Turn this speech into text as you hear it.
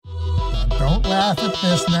laugh at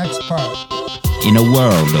this next part. In a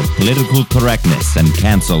world of political correctness and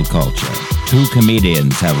cancel culture, two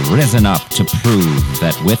comedians have risen up to prove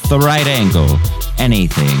that with the right angle,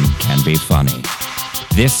 anything can be funny.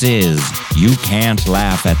 This is You Can't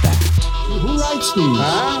Laugh at That. Who writes these?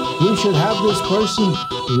 We should have this person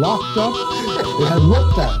locked up and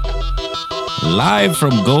looked at. Live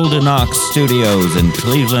from Golden Ox Studios in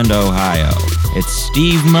Cleveland, Ohio, it's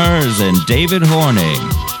Steve Mers and David Horning.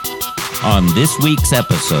 On this week's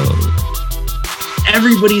episode,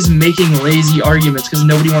 everybody's making lazy arguments because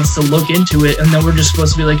nobody wants to look into it, and then we're just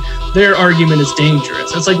supposed to be like, their argument is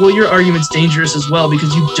dangerous. It's like, well, your argument's dangerous as well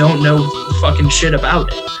because you don't know fucking shit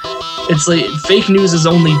about it. It's like fake news is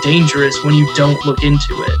only dangerous when you don't look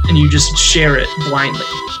into it and you just share it blindly.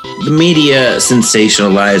 The media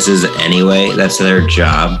sensationalizes anyway. That's their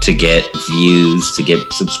job, to get views, to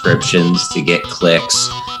get subscriptions, to get clicks,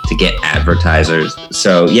 to get advertisers.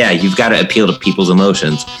 So yeah, you've got to appeal to people's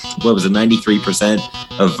emotions. What was it, 93%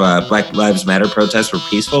 of Black Lives Matter protests were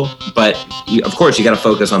peaceful? But of course, you got to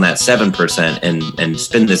focus on that 7% and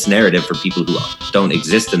spin this narrative for people who don't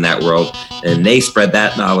exist in that world. And they spread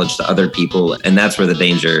that knowledge to other people. And that's where the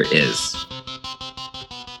danger is.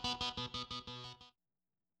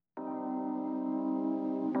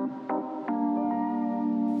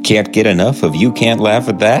 can't get enough of You Can't Laugh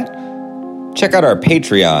at That? Check out our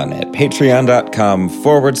Patreon at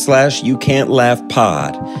patreon.com/You Can't Laugh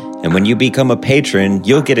Pod. And when you become a patron,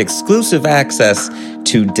 you'll get exclusive access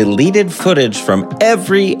to deleted footage from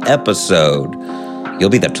every episode. You'll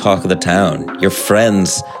be the talk of the town. Your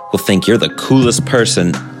friends will think you're the coolest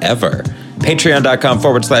person ever.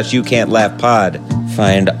 Patreon.com/You Can't Laugh Pod.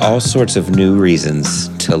 Find all sorts of new reasons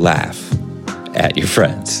to laugh at your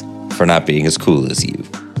friends for not being as cool as you.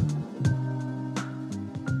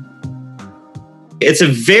 It's a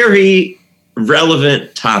very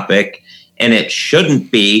relevant topic, and it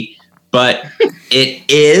shouldn't be, but it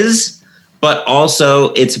is. But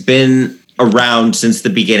also, it's been around since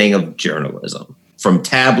the beginning of journalism, from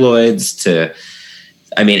tabloids to,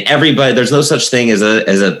 I mean, everybody. There's no such thing as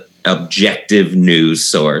a objective news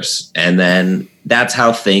source, and then that's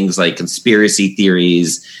how things like conspiracy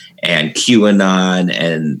theories and QAnon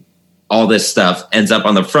and all this stuff ends up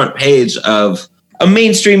on the front page of a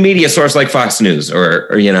mainstream media source like Fox News or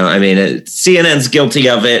I mean, CNN's guilty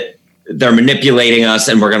of it. They're manipulating us,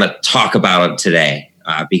 and we're going to talk about it today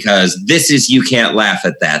because this is You Can't Laugh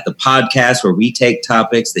at That, the podcast where we take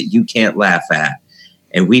topics that you can't laugh at,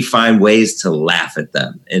 and we find ways to laugh at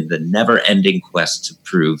them in the never-ending quest to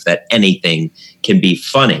prove that anything can be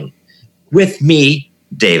funny. With me,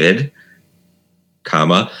 David,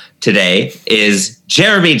 today is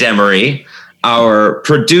Jeremy Demery, our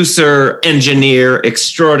producer, engineer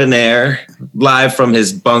extraordinaire, live from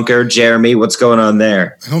his bunker. Jeremy, what's going on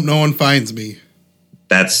there? I hope no one finds me.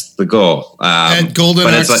 That's the goal. At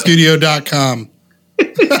GoldenOxStudio.com.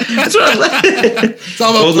 That's what It's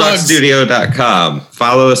all about GoldenOxStudio.com.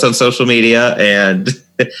 Follow us on social media. And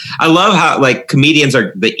I love how comedians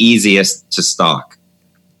are the easiest to stalk.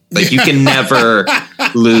 You can never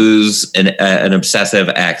lose an obsessive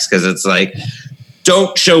ex because it's like,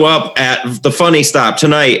 don't show up at the Funny Stop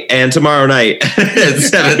tonight and tomorrow night at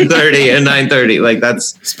 7:30 and 9:30.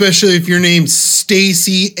 That's especially if your name's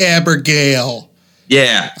Stacy Abigail.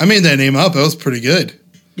 Yeah, I made that name up. That was pretty good.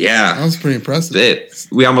 Yeah, that was pretty impressive.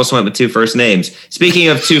 We almost went with two first names. Speaking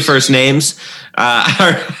of two first names,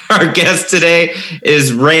 our guest today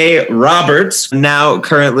is Ray Roberts, now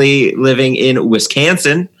currently living in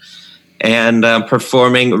Wisconsin and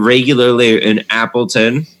performing regularly in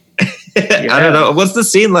Appleton. Yeah. I don't know. What's the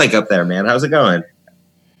scene like up there, man? How's it going?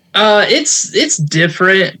 It's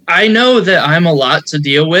different. I know that I'm a lot to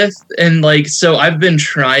deal with, and so I've been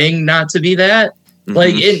trying not to be that.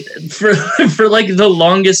 Mm-hmm. For the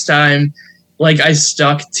longest time, I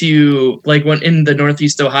stuck to when in the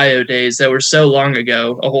Northeast Ohio days that were so long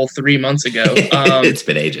ago, a whole 3 months ago. It's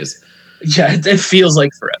been ages. Yeah, it feels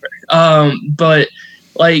like forever. But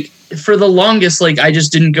for the longest, I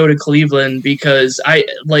just didn't go to Cleveland because I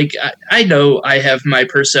know I have my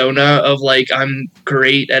persona of I'm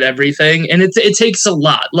great at everything, and it takes a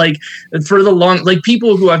lot. For the long,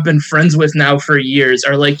 people who I've been friends with now for years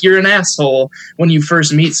are you're an asshole when you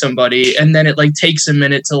first meet somebody, and then it takes a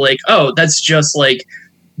minute to oh, that's just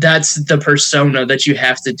that's the persona that you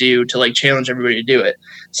have to do to challenge everybody to do it.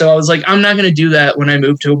 So I was I'm not going to do that when I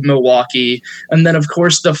moved to Milwaukee. And then, of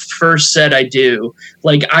course, the first set I do,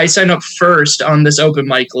 I signed up first on this open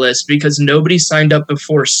mic list because nobody signed up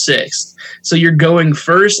before 6th. So you're going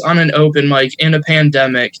first on an open mic in a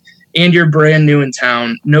pandemic, and you're brand new in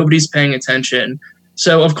town. Nobody's paying attention.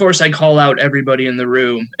 So of course I call out everybody in the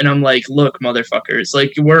room and I'm like, look, motherfuckers,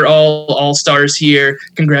 like we're all stars here.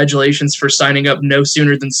 Congratulations for signing up no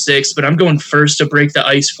sooner than 6, but I'm going first to break the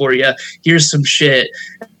ice for you. Here's some shit.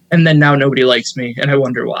 And then now nobody likes me, and I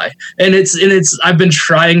wonder why. And it's I've been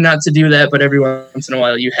trying not to do that, but every once in a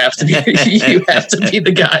while you have to be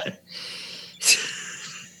the guy.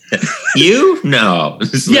 You? No. Yeah,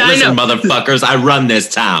 Listen, I know. motherfuckers, I run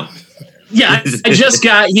this town. Yeah, I just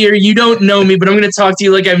got here. You don't know me, but I'm going to talk to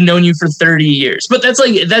you like I've known you for 30 years. But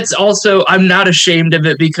that's also, I'm not ashamed of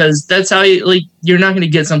it because that's how you're not going to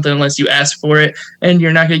get something unless you ask for it, and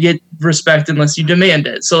you're not going to get respect unless you demand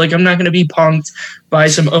it. So I'm not going to be punked by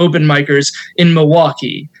some open micers in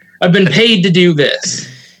Milwaukee. I've been paid to do this.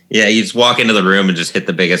 Yeah, you just walk into the room and just hit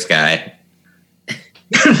the biggest guy.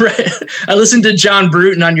 Right. I listened to John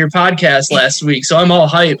Bruton on your podcast last week, so I'm all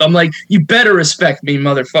hype. I'm like, you better respect me,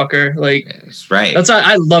 motherfucker. That's right. That's why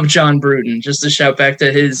I love John Bruton. Just to shout back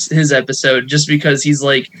to his episode, just because he's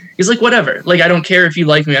like whatever. I don't care if you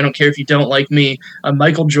like me. I don't care if you don't like me. I'm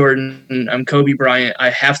Michael Jordan. I'm Kobe Bryant. I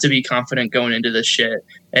have to be confident going into this shit.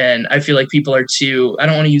 And I feel like people are too, I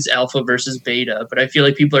don't want to use alpha versus beta, but I feel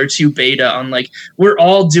like people are too beta on we're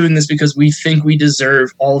all doing this because we think we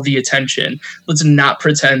deserve all the attention. Let's not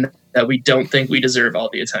pretend that we don't think we deserve all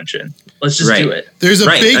the attention. Let's just do it. There's a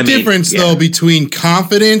big difference, though, between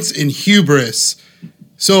confidence and hubris.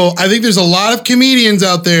 So I think there's a lot of comedians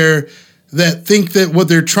out there that think that what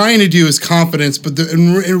they're trying to do is confidence, but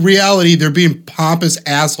in reality, they're being pompous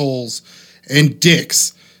assholes and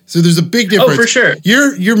dicks. So there's a big difference. Oh, for sure.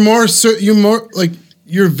 You're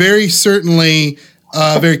very certainly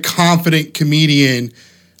a very confident comedian,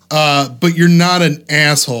 but you're not an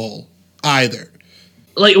asshole either.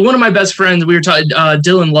 One of my best friends, we were talking,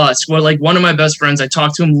 Dylan Lusk, one of my best friends, I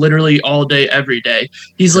talk to him literally all day, every day.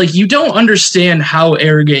 He's like, you don't understand how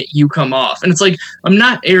arrogant you come off. And it's I'm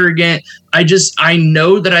not arrogant. I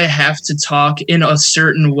know that I have to talk in a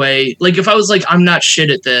certain way. If I was I'm not shit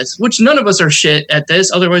at this, which none of us are shit at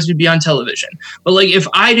this, otherwise we'd be on television. But if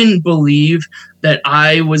I didn't believe that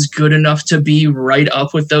I was good enough to be right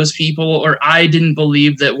up with those people, or I didn't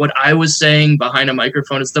believe that what I was saying behind a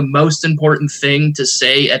microphone is the most important thing to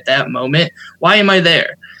say at that moment, why am I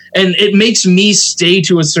there? And it makes me stay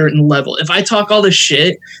to a certain level. If I talk all this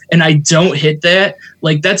shit and I don't hit that,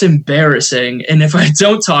 that's embarrassing. And if I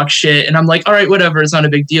don't talk shit and I'm all right, whatever, it's not a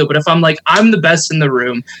big deal. But if I'm I'm the best in the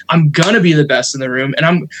room, I'm going to be the best in the room. And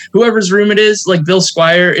I'm whoever's room it is, Bill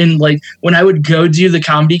Squire. And when I would go do the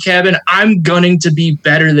Comedy Cabin, I'm gunning to be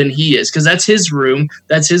better than he is because that's his room.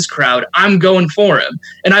 That's his crowd. I'm going for him.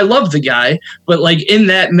 And I love the guy. But in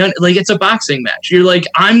that, it's a boxing match. You're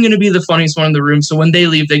I'm going to be the funniest one in the room. So when they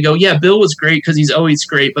leave, they go, yeah, Bill was great because he's always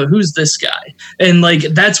great. But who's this guy? And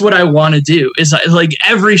that's what I want to do is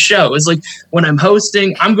every show is when I'm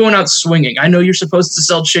hosting, I'm going out swinging. I know you're supposed to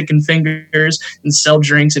sell chicken fingers and sell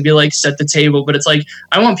drinks and be set the table, but it's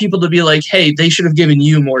I want people to be hey, they should have given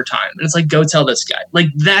you more time. And it's go tell this guy.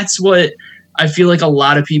 That's what I feel a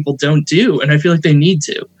lot of people don't do, and I feel they need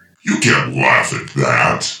to. You can't laugh at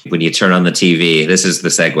that. When you turn on the TV, this is the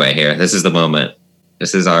segue here. This is the moment.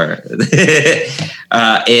 This is our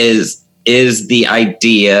is the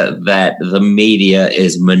idea that the media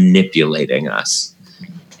is manipulating us.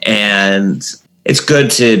 And it's good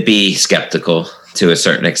to be skeptical to a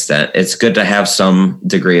certain extent. It's good to have some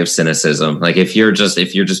degree of cynicism. If you're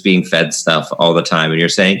just being fed stuff all the time and you're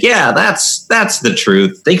saying, yeah, that's the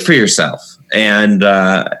truth, think for yourself. And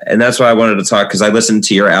that's why I wanted to talk, because I listened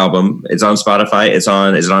to your album. It's on Spotify. Is it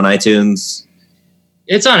on iTunes?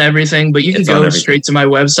 It's on everything, but you can go straight to my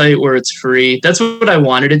website where it's free. That's what I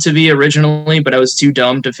wanted it to be originally, but I was too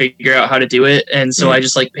dumb to figure out how to do it. And so I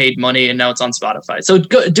just paid money, and now it's on Spotify. So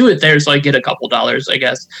go do it there so I get a couple dollars, I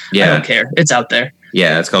guess. Yeah. I don't care. It's out there.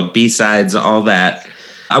 Yeah, it's called B-Sides, all that.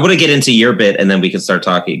 I want to get into your bit, and then we can start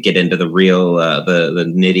get into the real,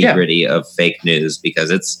 the nitty-gritty of fake news,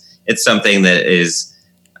 because it's something that is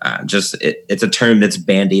it's a term that's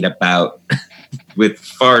bandied about with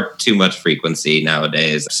far too much frequency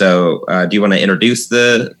nowadays. So do you want to introduce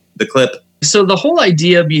the clip? So the whole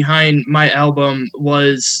idea behind my album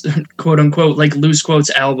was, quote unquote, loose quotes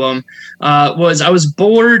album, was I was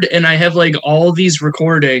bored and I have all these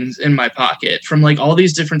recordings in my pocket from all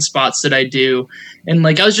these different spots that I do. And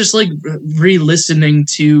I was just re-listening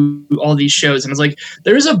to all these shows, and I was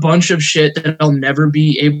there's a bunch of shit that I'll never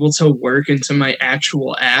be able to work into my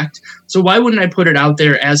actual act. So why wouldn't I put it out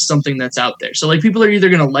there as something that's out there? So people are either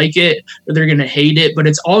going to like it or they're going to hate it, but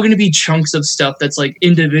it's all going to be chunks of stuff that's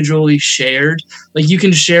individually shared. You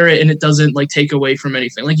can share it and it doesn't take away from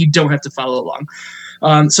anything. You don't have to follow along.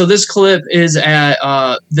 So this clip is at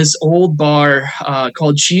this old bar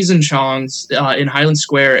called Cheese and Chong's in Highland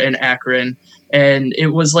Square in Akron. And it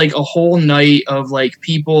was like a whole night of like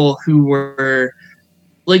people who were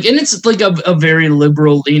like, and it's like a very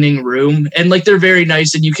liberal leaning room, and like they're very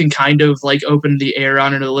nice, and you can kind of like open the air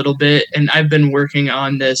on it a little bit. And I've been working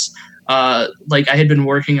on this, like I had been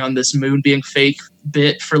working on this moon being fake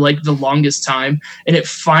bit for like the longest time, and it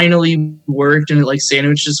finally worked, and it like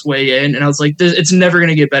sandwiched its way in, and I was like, it's never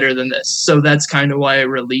gonna get better than this. So that's kind of why I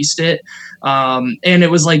released it. And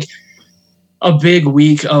it was like a big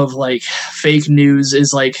week of like fake news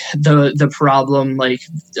is like the problem. Like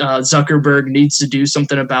Zuckerberg needs to do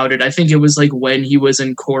something about it. I think it was like when he was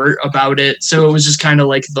in court about it. So it was just kind of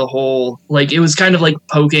like the whole, like, it was kind of like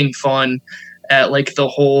poking fun at like the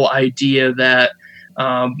whole idea that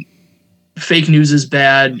fake news is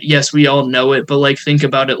bad. Yes, we all know it, but like think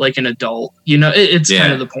about it like an adult, you know, it's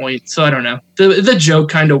kind of the point. So I don't know. The joke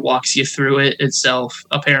kind of walks you through it itself,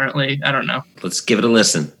 apparently. I don't know. Let's give it a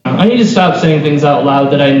listen. I need to stop saying things out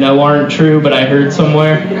loud that I know aren't true, but I heard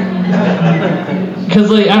somewhere. Because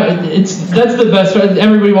like that's the best.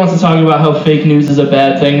 Everybody wants to talk about how fake news is a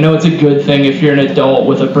bad thing. No, it's a good thing if you're an adult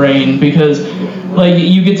with a brain, because like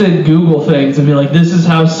you get to Google things and be like, this is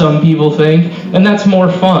how some people think, and that's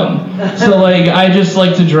more fun. So like I just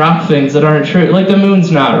like to drop things that aren't true. Like the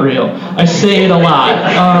moon's not real. I say it a lot.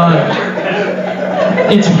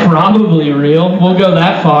 It's probably real. We'll go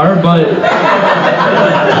that far, but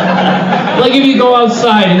like if you go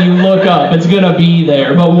outside and you look up, it's gonna be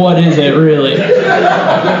there. But what is it really?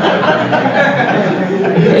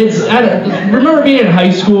 I remember being in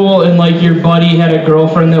high school and like your buddy had a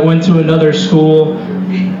girlfriend that went to another school.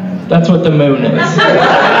 That's what the moon is.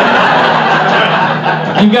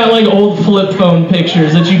 You've got like old flip phone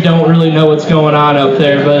pictures that you don't really know what's going on up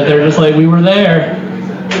there, but they're just like, we were there.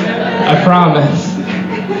 I promise.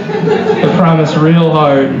 I promise real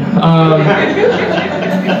hard.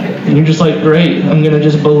 And you're just like, great, I'm gonna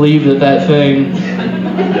just believe that thing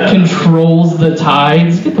controls the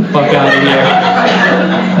tides. Get the fuck out of here.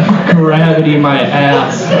 Gravity my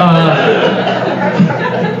ass.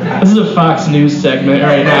 This is a Fox News segment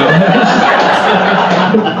right now.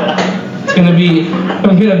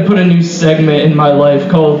 I'm gonna put a new segment in my life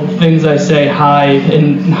called Things I Say Hi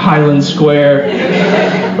in Highland Square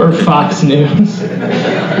or Fox News.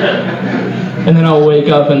 And then I'll wake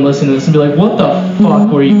up and listen to this and be like, what the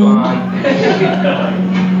fuck were you on?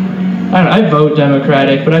 I don't know, I vote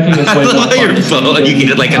Democratic, but I think it's way more fun. Your vote, you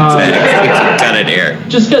get like a text, got it here.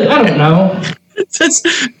 Just because, I don't know.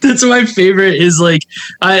 That's my favorite is like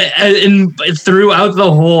and throughout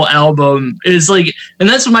the whole album is like, and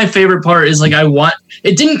that's my favorite part is like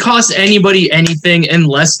it didn't cost anybody anything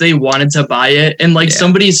unless they wanted to buy it, and like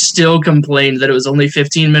somebody still complained that it was only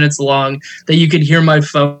 15 minutes long, that you could hear my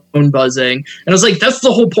phone buzzing, and I was like, that's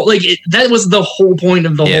the whole point. Like that was the whole point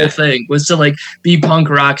of the whole thing, was to like be punk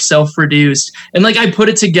rock, self-produced, and like I put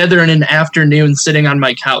it together in an afternoon sitting on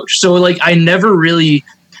my couch. So like I never really.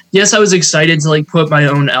 Yes, I was excited to like put my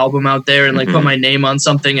own album out there and like put my name on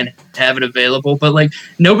something and have it available, but like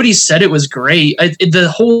nobody said it was great.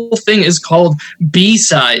 The whole thing is called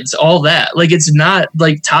B-sides, all that. Like it's not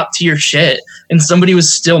like top tier shit, and somebody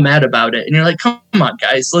was still mad about it. And you're like, come on,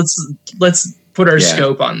 guys, let's put our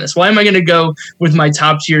scope on this. Why am I going to go with my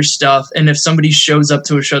top tier stuff? And if somebody shows up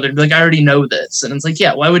to a show, they're like, I already know this, and it's like,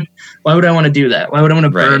 yeah, why would I want to do that? Why would I want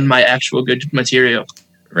to burn my actual good material?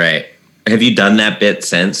 Right. Have you done that bit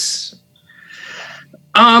since?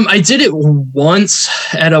 I did it once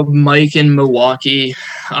at a mic in Milwaukee.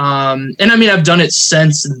 And I mean, I've done it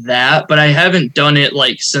since that, but I haven't done it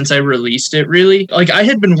like since I released it really. Like I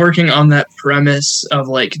had been working on that premise of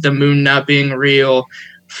like the moon not being real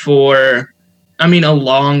for, I mean, a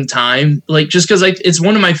long time. Like just because like it's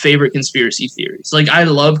one of my favorite conspiracy theories. Like I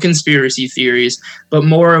love conspiracy theories, but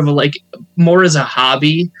more as a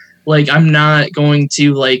hobby. Like, I'm not going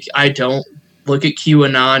to, like, I don't look at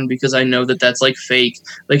QAnon because I know that that's, like, fake.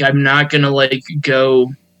 Like, I'm not going to, like,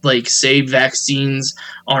 go, like, say vaccines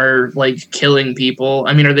are, like, killing people.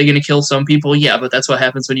 I mean, are they going to kill some people? Yeah, but that's what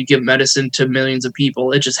happens when you give medicine to millions of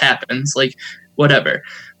people. It just happens. Like, whatever.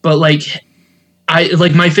 But, like,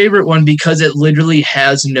 my favorite one, because it literally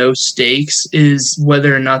has no stakes, is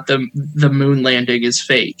whether or not the moon landing is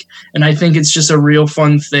fake. And I think it's just a real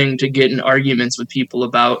fun thing to get in arguments with people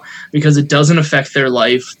about, because it doesn't affect their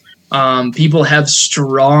life. People have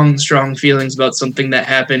strong feelings about something that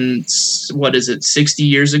happened, 60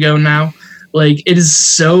 years ago now. Like, it is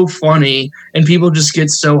so funny, and people just get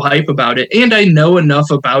so hype about it. And I know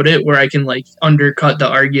enough about it where I can, like, undercut the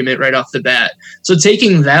argument right off the bat. So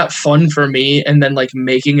taking that fun for me and then, like,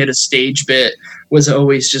 making it a stage bit was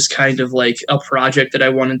always just kind of, like, a project that I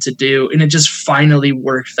wanted to do. And it just finally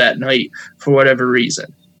worked that night for whatever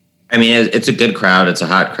reason. I mean, it's a good crowd. It's a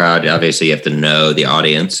hot crowd. Obviously, you have to know the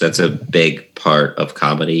audience. That's a big part of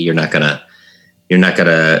comedy. You're not gonna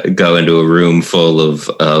go into a room full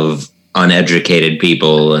of uneducated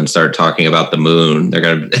people and start talking about the moon. They're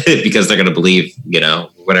gonna because they're gonna believe,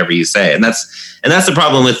 whatever you say. And that's the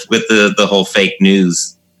problem with the whole fake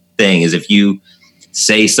news thing, is if you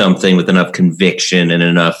say something with enough conviction and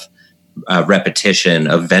enough repetition,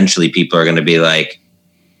 eventually people are going to be like,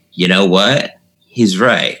 you know what? He's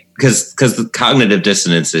right. Because the cognitive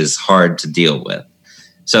dissonance is hard to deal with.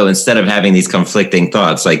 So instead of having these conflicting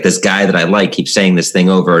thoughts, like this guy that I like keeps saying this thing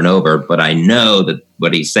over and over, but I know that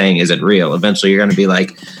what he's saying isn't real, eventually you're going to be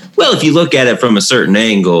like, well, if you look at it from a certain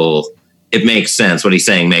angle, it makes sense. What he's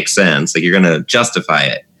saying makes sense. Like, you're going to justify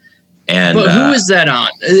it. But who is that on?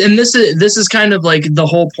 And this is kind of like the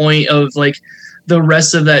whole point of, like, the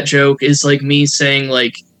rest of that joke is like me saying,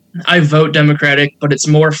 like, I vote Democratic, but it's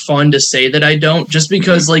more fun to say that I don't, just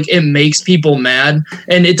because, like, it makes people mad.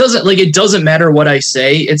 And it doesn't matter what I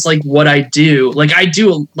say. It's like what I do. Like,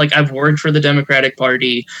 I've worked for the Democratic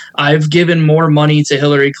Party. I've given more money to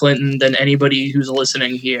Hillary Clinton than anybody who's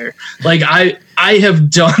listening here. Like, I have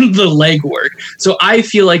done the legwork. So I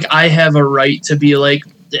feel like I have a right to be like,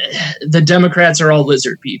 the Democrats are all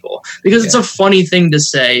lizard people, because it's a funny thing to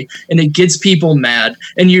say and it gets people mad.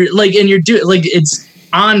 And you're doing, like, it's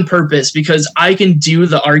on purpose, because I can do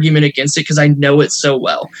the argument against it because I know it so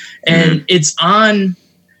well. And it's on,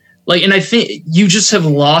 like, and I think you just have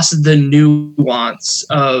lost the nuance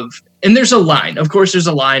of, and there's a line, of course there's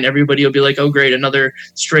a line. Everybody will be like, oh great, another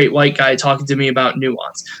straight white guy talking to me about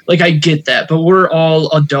nuance. Like, I get that, but we're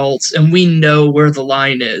all adults and we know where the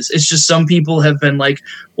line is. It's just some people have been like,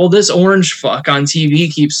 well, this orange fuck on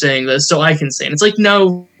TV keeps saying this, so I can say it. It's like,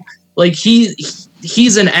 no, like,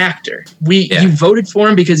 he's an actor. You voted for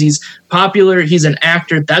him because he's popular. He's an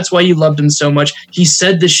actor. That's why you loved him so much. He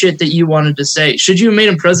said the shit that you wanted to say. Should you have made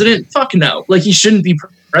him president? Fuck no. Like, he shouldn't be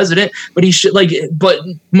president, but he should, like, but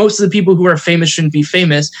most of the people who are famous shouldn't be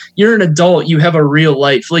famous. You're an adult. You have a real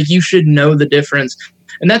life. Like, you should know the difference.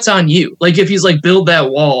 And that's on you. Like, if he's like, build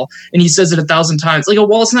that wall, and he says it 1,000 times, like, a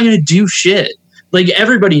wall's not going to do shit. Like,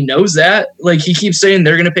 everybody knows that. Like, he keeps saying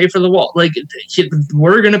they're going to pay for the wall. Like,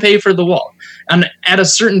 we're going to pay for the wall. And at a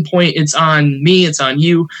certain point, it's on me, it's on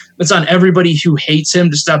you, it's on everybody who hates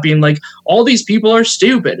him to stop being like, all these people are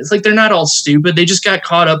stupid. It's like, they're not all stupid. They just got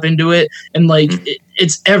caught up into it. And, like,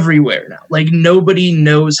 it's everywhere now. Like, nobody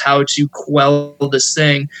knows how to quell this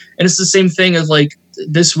thing. And it's the same thing as, like,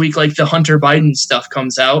 this week, like, the Hunter Biden stuff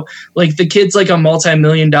comes out. Like, the kid's like a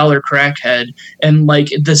multi-million-dollar crackhead, and, like,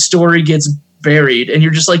 the story gets buried, and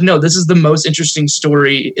you're just like, no, this is the most interesting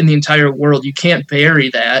story in the entire world. You can't bury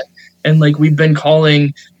that. And, like, we've been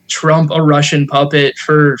calling Trump a Russian puppet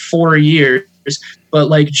for 4 years, but,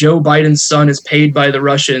 like, Joe Biden's son is paid by the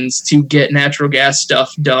Russians to get natural gas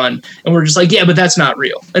stuff done. And we're just like, yeah, but that's not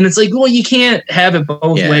real. And it's like, well, you can't have it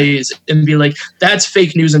both ways and be like, that's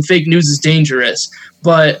fake news and fake news is dangerous.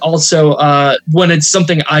 But also, when it's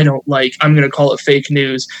something I don't like, I'm going to call it fake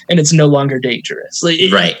news, and it's no longer dangerous. Like,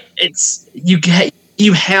 right. It's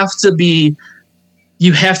you have to be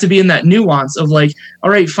in that nuance of, like, all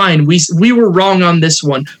right, fine, we were wrong on this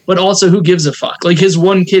one, but also, who gives a fuck? Like, his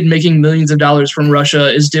one kid making millions of dollars from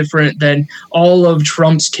Russia is different than all of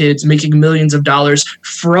Trump's kids making millions of dollars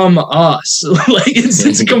from us. Like,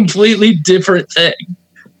 it's a completely different thing.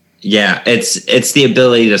 Yeah, it's the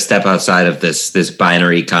ability to step outside of this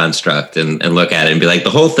binary construct and look at it and be like,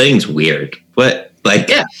 the whole thing's weird. What? Like,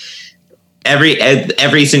 yeah.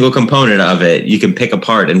 Every single component of it you can pick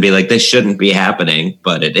apart and be like, this shouldn't be happening,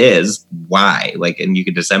 but it is. Why? Like, and you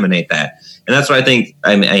can disseminate that. And that's what I think.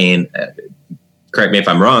 I mean, correct me if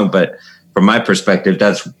I'm wrong, but from my perspective,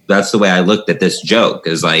 that's the way I looked at this joke.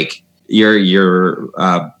 Is like, you're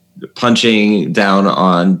punching down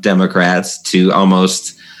on Democrats to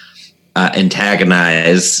almost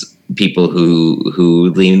antagonize people who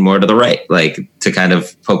lean more to the right, like, to kind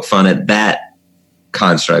of poke fun at that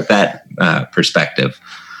construct, that perspective.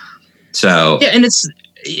 So yeah, and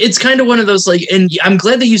it's kind of one of those, like, and I'm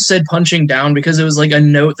glad that you said punching down, because it was like a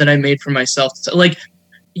note that I made for myself. Like,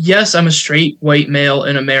 yes, I'm a straight white male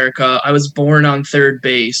in America. I was born on third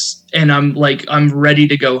base, and I'm ready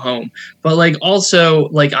to go home. But, like, also,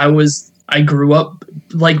 like, I was I grew up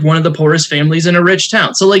like one of the poorest families in a rich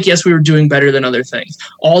town. So like, yes, we were doing better than other things.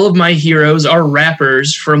 All of my heroes are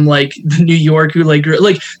rappers from like New York who like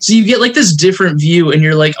so you get like this different view and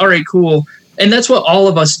you're like, all right, cool. And that's what all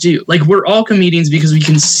of us do. Like, we're all comedians because we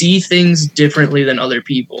can see things differently than other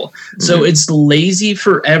people. Mm-hmm. So it's lazy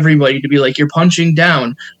for everybody to be like, you're punching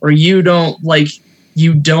down, or you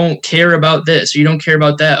don't care about this, or you don't care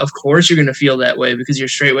about that. Of course you're going to feel that way because you're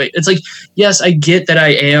straight way. It's like, yes, I get that I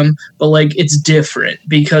am, but like, it's different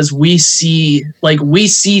because we see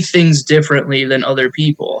things differently than other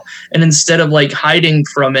people. And instead of like hiding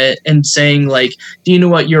from it and saying like, do you know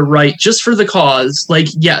what, you're right, just for the cause, like,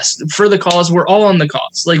 yes, for the cause, we're all on the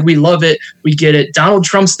cause. Like, we love it. We get it. Donald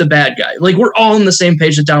Trump's the bad guy. Like, we're all on the same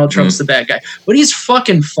page that Donald Trump's the bad guy, but he's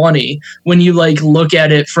fucking funny when you like look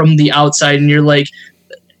at it from the outside and you're like,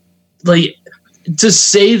 to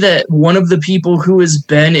say that one of the people who has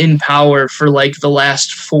been in power for like the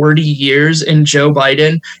last 40 years and Joe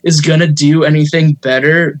Biden is going to do anything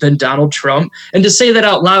better than Donald Trump. And to say that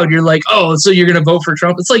out loud, you're like, oh, so you're going to vote for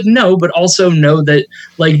Trump. It's like, no, but also know that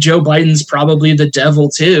like Joe Biden's probably the devil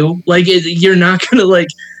too. Like you're not going to like,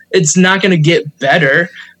 it's not going to get better.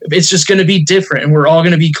 It's just going to be different. And we're all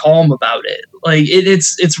going to be calm about it. Like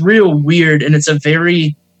it's real weird. And it's a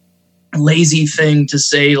very lazy thing to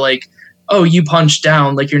say like, oh, you punch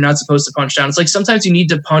down, like you're not supposed to punch down. It's like sometimes you need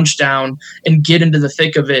to punch down and get into the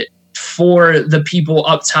thick of it for the people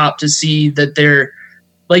up top to see that they're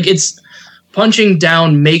like, it's punching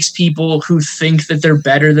down makes people who think that they're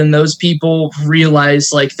better than those people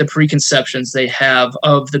realize like the preconceptions they have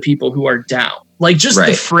of the people who are down. Like just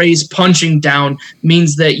the phrase punching down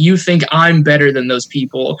means that you think I'm better than those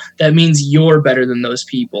people. That means you're better than those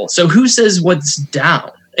people. So who says what's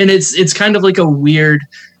down? And it's kind of like a weird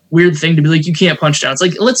thing to be like, you can't punch down. It's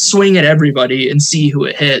like, let's swing at everybody and see who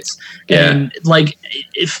it hits. Yeah. And like,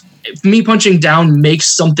 if me punching down makes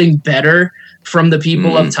something better from the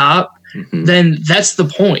people up top, then that's the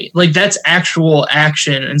point. Like, that's actual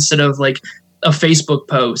action instead of like a Facebook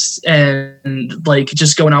post and like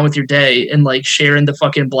just going on with your day and like sharing the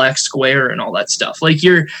fucking black square and all that stuff. Like,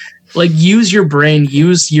 you're like, use your brain,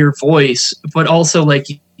 use your voice, but also like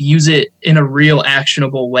use it in a real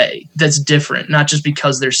actionable way that's different, not just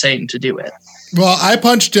because they're saying to do it. Well, I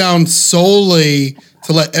punch down solely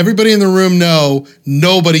to let everybody in the room know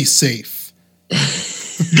nobody's safe.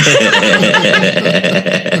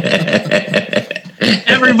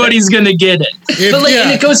 Everybody's gonna get it. But like,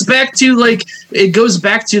 and it goes back to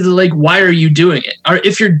the like, why are you doing it? Or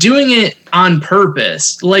if you're doing it on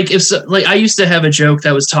purpose, like I used to have a joke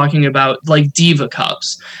that was talking about like Diva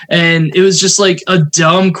cups, and it was just like a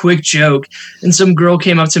dumb quick joke, and some girl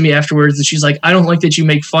came up to me afterwards and she's like, I don't like that you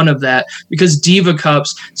make fun of that because Diva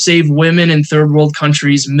cups save women in third world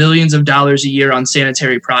countries millions of dollars a year on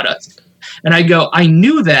sanitary products. And I go, I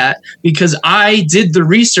knew that because I did the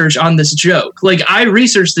research on this joke. Like, I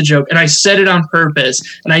researched the joke and I said it on purpose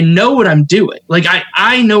and I know what I'm doing. Like,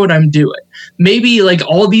 I know what I'm doing. Maybe like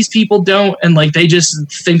all these people don't, and like they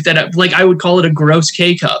just think that like I would call it a gross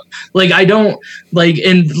K cup. Like, I don't like,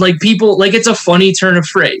 and like people like, it's a funny turn of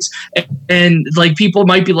phrase, and like people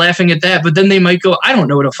might be laughing at that, but then they might go, I don't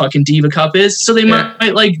know what a fucking Diva cup is, so they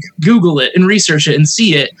might like Google it and research it and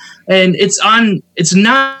see it. And it's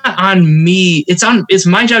not on me. It's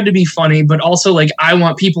my job to be funny, but also like I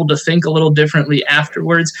want people to think a little differently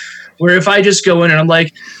afterwards. Where if I just go in and I'm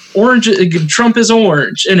like, Trump is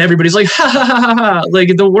orange, and everybody's like, ha ha ha ha ha,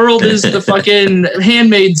 like the world is the fucking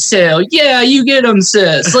Handmaid's Tale. Yeah, you get them,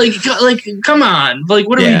 sis. Like come on, like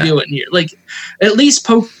what are we doing here? Like, at least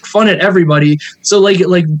poke fun at everybody. So like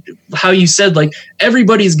how you said, like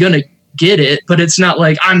everybody's gonna get it, but it's not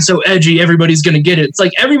like I'm so edgy, everybody's gonna get it. It's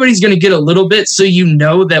like everybody's gonna get a little bit, so you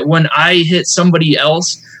know that when I hit somebody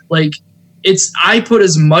else, like I put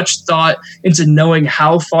as much thought into knowing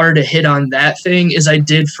how far to hit on that thing as I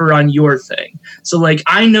did on your thing. So like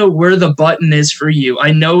I know where the button is for you.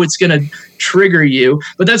 I know it's gonna trigger you,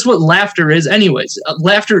 but that's what laughter is anyways.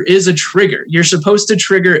 Laughter is a trigger. You're supposed to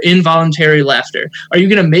trigger involuntary laughter. Are you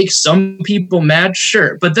going to make some people mad?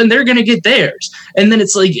 Sure. But then they're going to get theirs. And then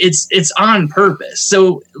it's like, it's on purpose.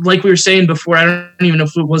 So like we were saying before, I don't even know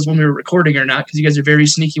if it was when we were recording or not, because you guys are very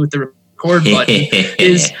sneaky with the record button,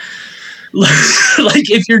 is like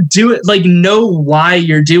if you're doing, like, know why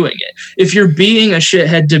you're doing it. If you're being a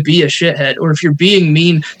shithead to be a shithead, or if you're being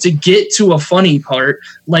mean to get to a funny part,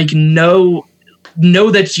 like know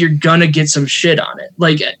that you're gonna get some shit on it.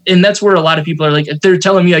 Like, and that's where a lot of people are like, they're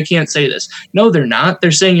telling me I can't say this. No, they're not.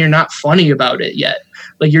 They're saying you're not funny about it yet.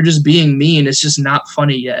 Like, you're just being mean. It's just not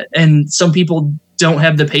funny yet. And some people don't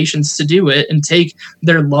have the patience to do it and take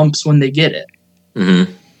their lumps when they get it.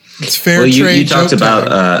 Mm-hmm. It's fair Well, trade. you talked joke about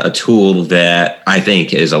time. a tool that I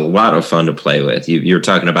think is a lot of fun to play with. You're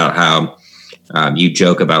talking about how you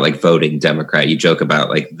joke about like voting Democrat. You joke about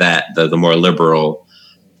like that, the more liberal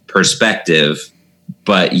perspective,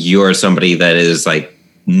 but you're somebody that is like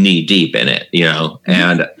knee deep in it, you know,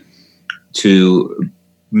 and to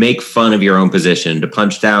make fun of your own position, to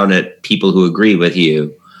punch down at people who agree with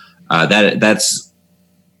you. That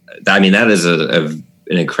is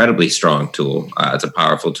an incredibly strong tool. It's a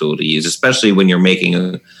powerful tool to use, especially when you're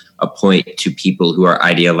making a point to people who are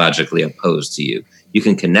ideologically opposed to you. You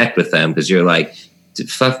can connect with them because you're like,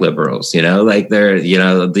 fuck liberals, you know, like they're, you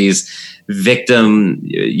know, these victim,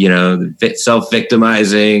 you know,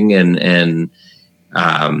 self-victimizing and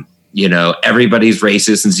you know, everybody's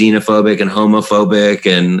racist and xenophobic and homophobic.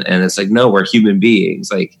 And it's like, no, we're human beings.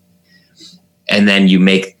 Like, and then you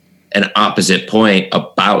make an opposite point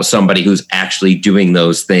about somebody who's actually doing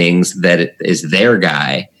those things that it is their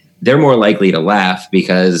guy. They're more likely to laugh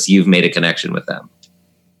because you've made a connection with them.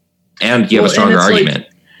 And you have a stronger argument.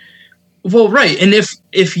 Like, well, right. And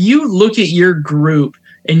if you look at your group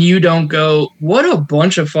and you don't go, what a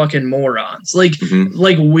bunch of fucking morons. Like,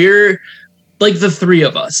 like we're like the three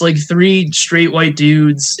of us, like three straight white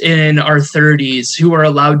dudes in our 30s who are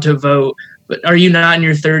allowed to vote. But are you not in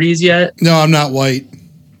your 30s yet? No, I'm not white.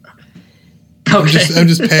 Okay. I'm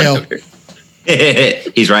just pale.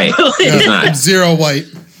 He's right. He's not. I'm zero white.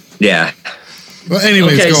 Yeah. Well,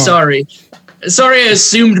 anyways, Okay, go on. Sorry, I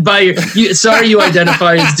assumed by you. Sorry, you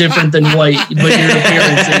identify as different than white, but your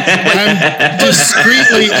appearance is. I'm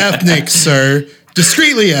discreetly ethnic, sir.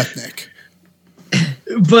 Discreetly ethnic.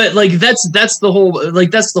 But like that's the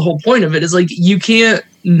whole point of it is like you can't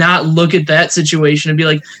not look at that situation and be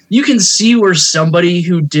like, you can see where somebody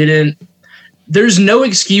who didn't. There's no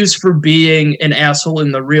excuse for being an asshole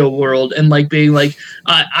in the real world and like being like,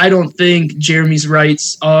 I don't think Jeremy's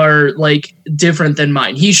rights are like different than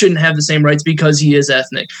mine. He shouldn't have the same rights because he is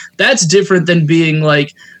ethnic. That's different than being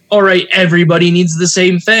like, all right, everybody needs the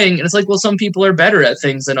same thing. And it's like, well, some people are better at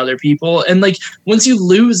things than other people. And like, once you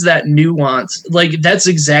lose that nuance, like that's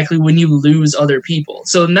exactly when you lose other people.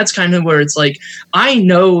 So and that's kind of where it's like, I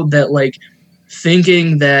know that like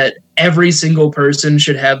thinking that every single person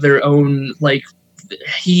should have their own like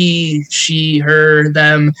he, she, her,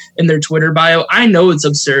 them in their Twitter bio. I know it's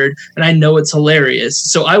absurd and I know it's hilarious.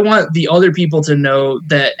 So I want the other people to know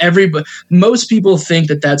that most people think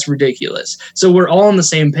that that's ridiculous. So we're all on the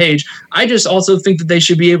same page. I just also think that they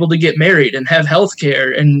should be able to get married and have health care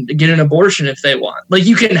and get an abortion if they want. Like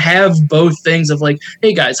you can have both things of like,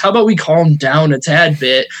 hey guys, how about we calm down a tad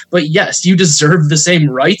bit? But yes, you deserve the same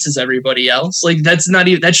rights as everybody else. Like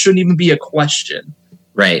that shouldn't even be a question.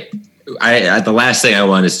 Right. The last thing I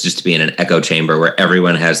want is just to be in an echo chamber where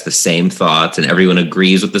everyone has the same thoughts and everyone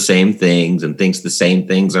agrees with the same things and thinks the same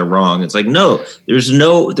things are wrong. It's like, no, there's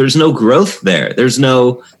no growth there. There's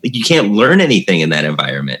no, like, you can't learn anything in that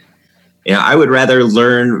environment. You know, I would rather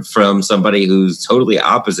learn from somebody who's totally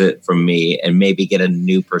opposite from me and maybe get a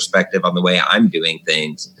new perspective on the way I'm doing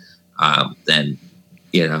things than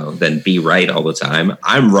be right all the time.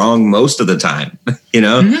 I'm wrong most of the time, you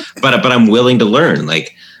know, but I'm willing to learn.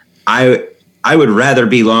 Like, I would rather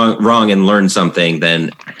be wrong and learn something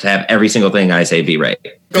than to have every single thing I say be right.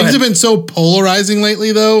 Things have been so polarizing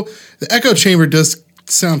lately, though. The echo chamber does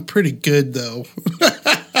sound pretty good, though.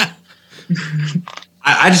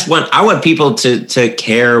 I want people to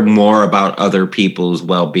care more about other people's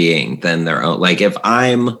well-being than their own. Like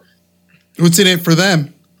what's in it for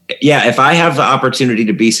them? Yeah, if I have the opportunity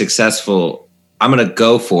to be successful, I'm going to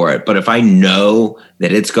go for it. But if I know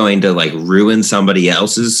that it's going to like ruin somebody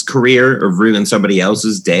else's career or ruin somebody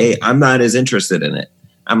else's day, I'm not as interested in it.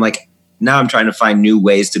 I'm like, now I'm trying to find new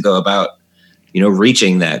ways to go about, you know,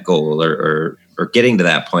 reaching that goal or getting to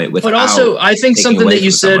that point without. But also, I think something that you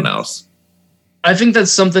said, else. I think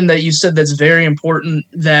that's something that you said that's very important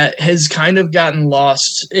that has kind of gotten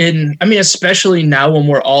lost in, I mean, especially now when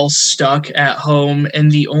we're all stuck at home and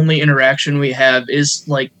the only interaction we have is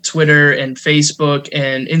like Twitter and Facebook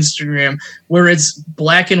and Instagram, where it's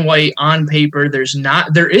black and white on paper. There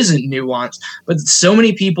isn't nuance, but so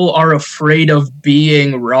many people are afraid of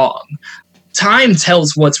being wrong. Time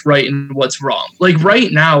tells what's right and what's wrong. Like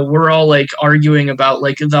right now, we're all like arguing about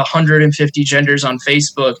like the 150 genders on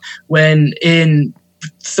Facebook when in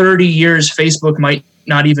 30 years, Facebook might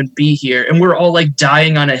not even be here. And we're all like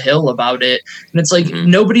dying on a hill about it. And it's like,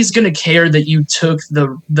 nobody's going to care that you took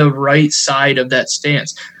the right side of that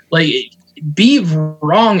stance. Like, be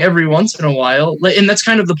wrong every once in a while. And that's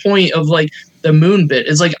kind of the point of like, the moon bit.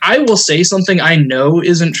 It's like, I will say something I know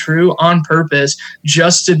isn't true on purpose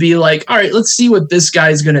just to be like, all right, let's see what this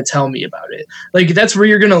guy's going to tell me about it. Like, that's where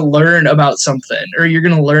you're going to learn about something, or you're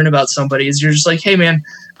going to learn about somebody, is you're just like, hey man,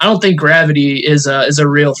 I don't think gravity is a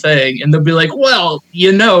real thing. And they'll be like, well,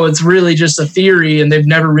 it's really just a theory and they've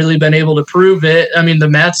never really been able to prove it. I mean, the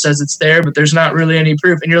math says it's there, but there's not really any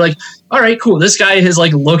proof. And you're like, all right, cool. This guy has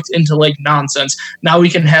like looked into like nonsense. Now we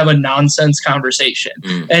can have a nonsense conversation.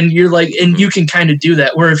 And you're like, and you can kind of do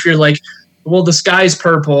that, where if you're like, well, the sky's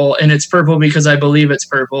purple and it's purple because I believe it's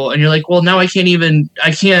purple. And you're like, well, now I can't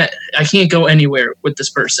go anywhere with this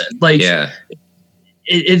person. Like, Yeah.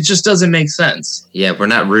 It just doesn't make sense. Yeah, we're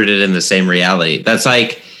not rooted in the same reality. That's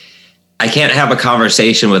like, I can't have a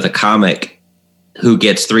conversation with a comic who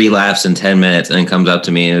gets 3 laughs in 10 minutes and then comes up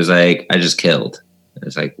to me and is like, I just killed.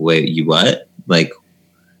 It's like, wait, you what? Like,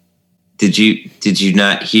 did you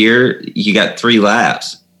not hear? You got 3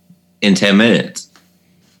 laughs in 10 minutes.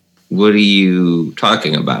 What are you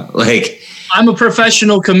talking about? Like, I'm a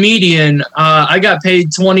professional comedian. I got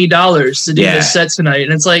paid $20 to do this set tonight.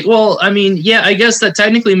 And it's like, well, I mean, yeah, I guess that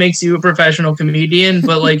technically makes you a professional comedian,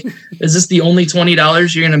 but like, is this the only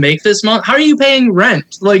 $20 you're going to make this month? How are you paying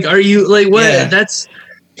rent? Like, are you like, what? Yeah. That's.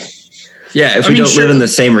 Yeah, if we don't live in the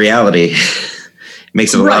same reality, it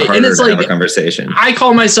makes it a lot harder to have a conversation. I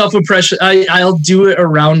call myself I'll do it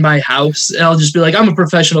around my house. And I'll just be like, I'm a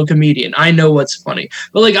professional comedian. I know what's funny.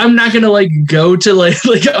 But like, I'm not going to like go to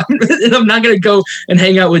I'm not going to go and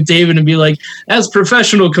hang out with David and be like, as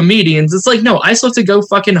professional comedians, it's like, no, I still have to go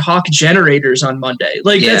fucking hawk generators on Monday.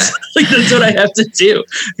 Like, that's what I have to do,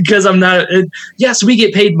 because I'm not, yes, we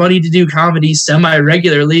get paid money to do comedy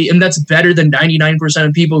semi-regularly, and that's better than 99%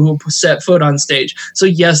 of people who set foot on stage. So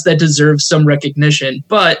yes, that deserves some recognition.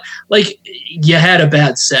 But like, you had a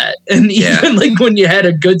bad set, and even like when you had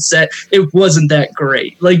a good set, it wasn't that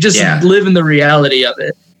great. Like, just live in the reality of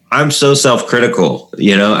it. I'm so self-critical,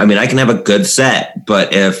 I mean, I can have a good set,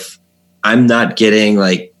 but if I'm not getting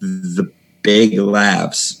like the big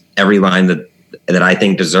laughs, every line that I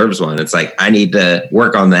think deserves one, it's like, I need to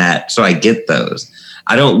work on that so I get those.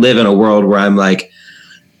 I don't live in a world where I'm like,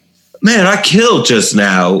 man, I killed just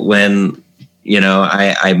now, when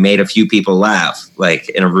I made a few people laugh, like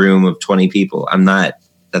in a room of 20 people. That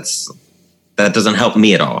doesn't help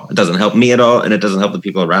me at all. It doesn't help me at all. And it doesn't help the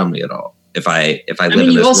people around me at all. If I live in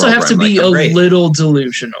this you also world have to be a little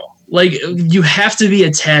delusional. Like, you have to be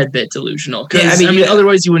a tad bit delusional. Because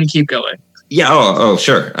otherwise you wouldn't keep going. Yeah. Oh,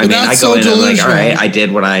 sure. I mean, I go in and I'm like, all right, I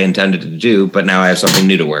did what I intended to do, but now I have something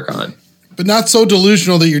new to work on. But not so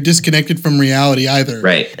delusional that you're disconnected from reality either.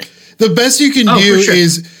 Right. The best you can do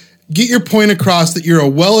is get your point across that you're a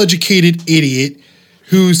well-educated idiot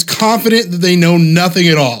who's confident that they know nothing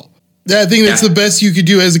at all. I think that's the best you could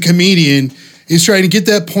do as a comedian, is trying to get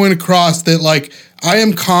that point across that, like, I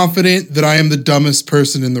am confident that I am the dumbest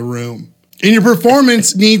person in the room. And your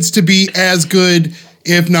performance needs to be as good,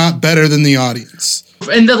 if not better, than the audience.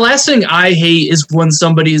 And the last thing I hate is when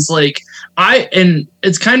somebody's like, and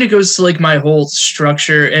it kind of goes to like my whole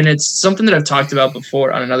structure, and it's something that I've talked about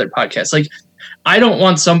before on another podcast. Like, I don't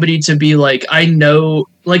want somebody to be like, I know,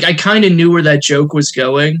 like, I kind of knew where that joke was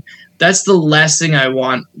going. That's the last thing I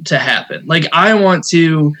want to happen. Like, I want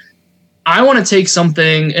to take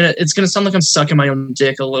something, and it's going to sound like I'm sucking my own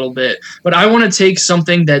dick a little bit, but I want to take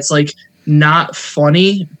something that's like not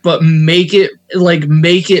funny, but make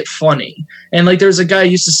it funny. And like, there's a guy I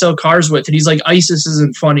used to sell cars with, and he's like, ISIS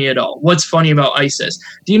isn't funny at all. What's funny about ISIS?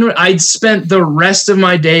 Do you know what? I'd spent the rest of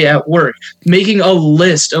my day at work making a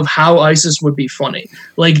list of how ISIS would be funny.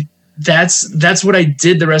 Like, that's what I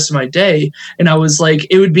did the rest of my day. And I was like,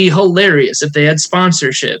 it would be hilarious if they had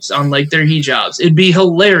sponsorships on like their hijabs. It'd be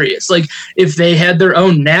hilarious. Like, if they had their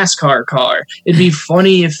own NASCAR car. It'd be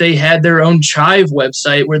funny if they had their own Chive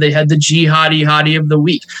website where they had the jihadi hottie of the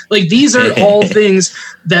week. Like, these are all things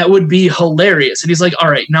that would be hilarious. And he's like, all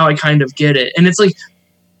right, now I kind of get it. And it's like,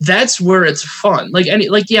 that's where it's fun. Like,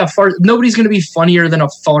 nobody's going to be funnier than a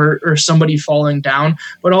fart or somebody falling down,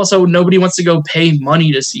 but also nobody wants to go pay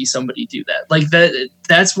money to see somebody do that. Like,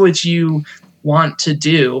 that's what you want to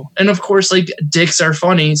do. And of course, like, dicks are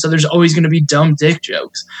funny, so there's always going to be dumb dick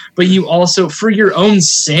jokes. But you also, for your own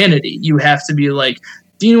sanity, you have to be like,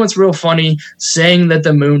 do you know what's real funny? Saying that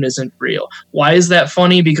the moon isn't real. Why is that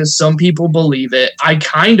funny? Because some people believe it. I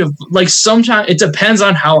kind of like, sometimes it depends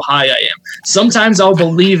on how high I am. Sometimes I'll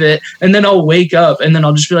believe it and then I'll wake up and then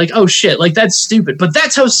I'll just be like, oh shit, like that's stupid. But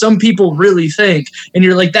that's how some people really think. And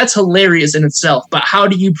you're like, that's hilarious in itself. But how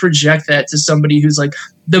do you project that to somebody who's like,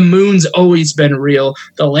 the moon's always been real.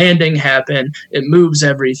 The landing happened. It moves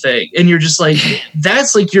everything. And you're just like,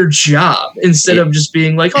 that's like your job instead of just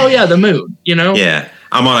being like, oh yeah, the moon, you know? Yeah.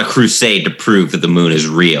 I'm on a crusade to prove that the moon is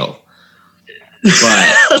real.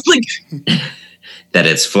 But like, that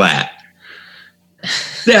it's flat.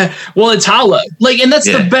 yeah, well, it's hollow. Like, and that's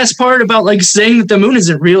the best part about like saying that the moon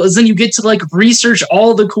isn't real is then you get to like research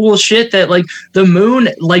all the cool shit that like the moon,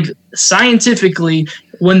 like scientifically,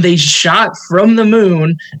 when they shot from the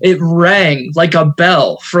moon, it rang like a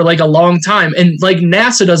bell for like a long time. And like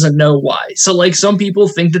NASA doesn't know why. So like some people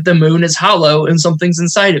think that the moon is hollow and something's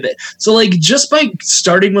inside of it. So like just by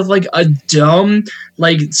starting with like a dumb,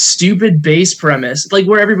 like stupid base premise, like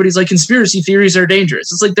where everybody's like conspiracy theories are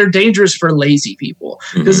dangerous. It's like they're dangerous for lazy people.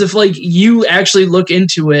 Because if like you actually look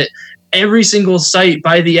into it, every single site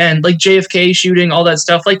by the end, like JFK shooting, all that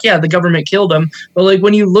stuff, like, yeah, the government killed him. But like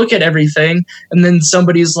when you look at everything and then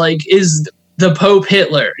somebody's like, is the Pope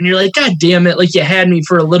Hitler? And you're like, God damn it. Like you had me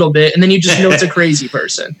for a little bit. And then you just know it's a crazy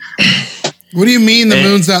person. What do you mean the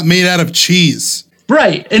moon's not made out of cheese?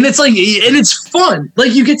 Right. And it's like, and it's fun.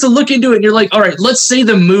 Like you get to look into it and you're like, all right, let's say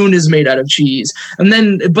the moon is made out of cheese. And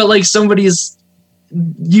then, but like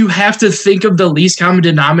you have to think of the least common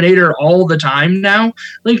denominator all the time now.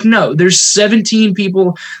 Like, no, there's 17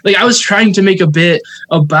 people. Like I was trying to make a bit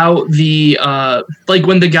about the, like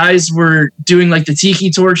when the guys were doing like the tiki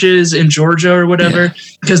torches in Georgia or whatever,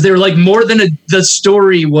 because they were like the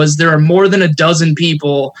story was there are more than a dozen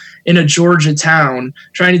people in a Georgia town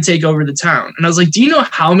trying to take over the town. And I was like, do you know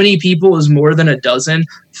how many people is more than a dozen?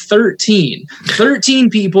 13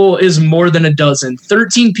 people is more than a dozen.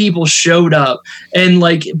 13 people showed up and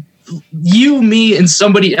like you, me, and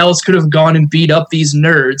somebody else could have gone and beat up these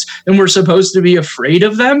nerds and we're supposed to be afraid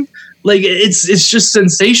of them. Like it's just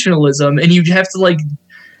sensationalism. And you have to like,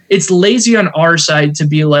 it's lazy on our side to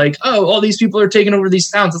be like, oh, all these people are taking over these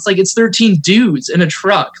towns. It's like, it's 13 dudes in a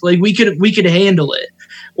truck. Like we could handle it.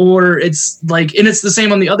 Or it's like, and it's the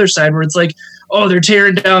same on the other side where it's like, oh, they're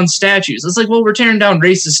tearing down statues. It's like, well, we're tearing down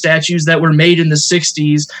racist statues that were made in the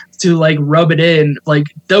 60s to like rub it in. Like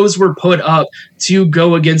those were put up to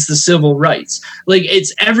go against the civil rights. Like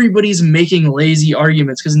it's everybody's making lazy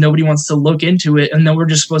arguments because nobody wants to look into it. And then we're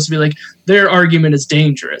just supposed to be like, their argument is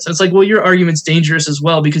dangerous. It's like, well, your argument's dangerous as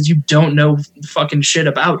well because you don't know fucking shit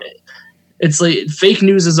about it. It's like fake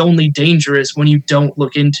news is only dangerous when you don't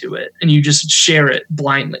look into it and you just share it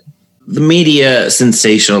blindly. The media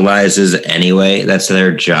sensationalizes anyway. That's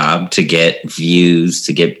their job, to get views,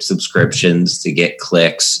 to get subscriptions, to get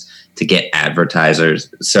clicks, to get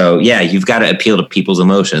advertisers. So yeah, you've got to appeal to people's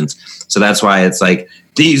emotions. So that's why it's like,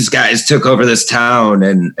 these guys took over this town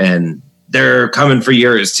and they're coming for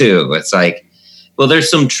yours too. It's like, well, there's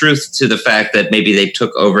some truth to the fact that maybe they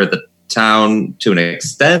took over the town to an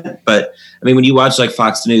extent, but I mean, when you watch like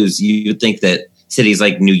Fox News, you would think that cities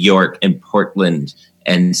like New York and Portland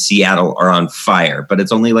and Seattle are on fire, but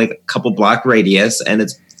it's only like a couple block radius and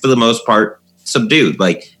it's for the most part subdued.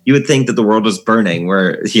 Like you would think that the world was burning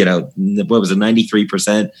where, you know, what was it?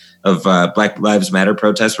 93% of Black Lives Matter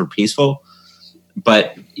protests were peaceful.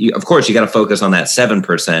 But of course you got to focus on that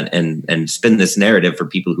 7% and spin this narrative for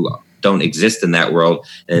people who don't exist in that world.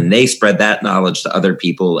 And they spread that knowledge to other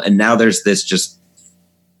people. And now there's this just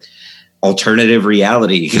alternative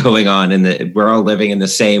reality going on, and we're all living in the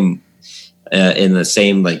same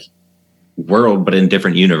like world, but in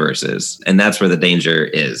different universes. And that's where the danger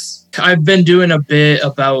is. I've been doing a bit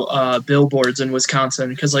about billboards in Wisconsin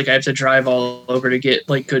because like I have to drive all over to get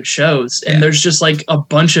like good shows, and there's just like a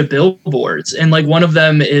bunch of billboards, and like one of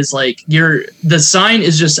them is like the sign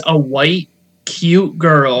is just a white cute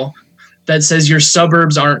girl that says your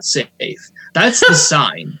suburbs aren't safe. That's the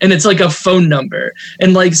sign. And it's like a phone number.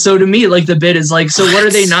 And like, so to me, like the bit is like, so what are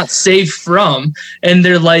they not safe from? And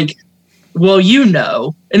they're like, well, you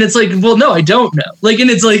know. And it's like, well, no, I don't know. Like, and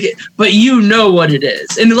it's like, but you know what it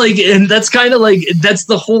is. And like, and that's kind of like, that's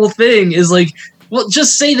the whole thing is like, well,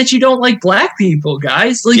 just say that you don't like black people,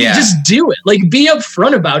 guys. Like, just do it. Like, be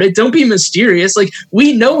upfront about it. Don't be mysterious. Like,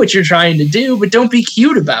 we know what you're trying to do, but don't be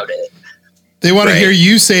cute about it. They want to hear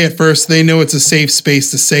you say it first. They know it's a safe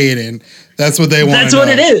space to say it in. That's what they want. That's what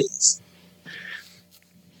it is.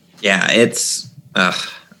 Yeah, it's,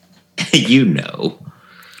 you know.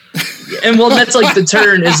 And well, that's like the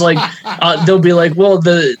turn is like they'll be like, well,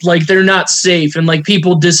 they're not safe, and like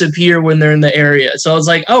people disappear when they're in the area. So I was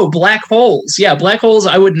like, oh, black holes. Yeah, black holes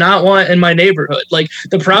I would not want in my neighborhood. Like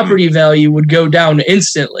the property value would go down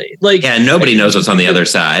instantly. Like nobody knows what's on the other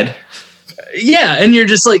side. Yeah, and you're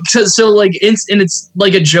just like so like and it's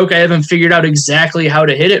like a joke. I haven't figured out exactly how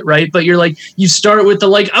to hit it right, but you're like you start with the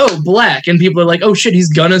like, oh, black, and people are like, oh shit,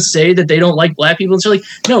 he's gonna say that they don't like black people. And so like,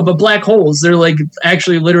 no, but black holes, they're like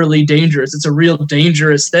actually literally dangerous. It's a real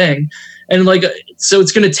dangerous thing, and like so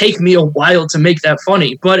it's gonna take me a while to make that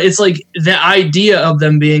funny. But it's like the idea of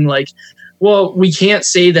them being like, well, we can't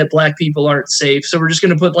say that black people aren't safe, so we're just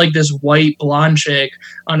going to put like this white blonde chick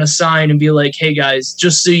on a sign and be like, hey guys,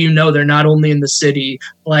 just so you know, they're not only in the city,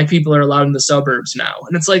 black people are allowed in the suburbs now.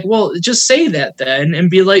 And it's like, well, just say that then and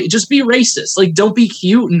be like, just be racist. Like, don't be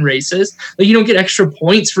cute and racist. Like, you don't get extra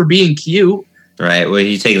points for being cute. Right. Well,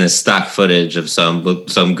 you're taking the stock footage of some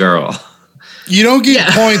girl. You don't get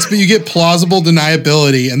points, but you get plausible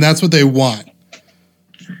deniability, and that's what they want.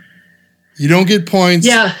 You don't get points,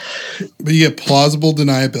 but you get plausible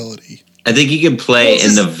deniability. I think you can play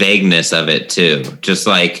in the vagueness of it too. Just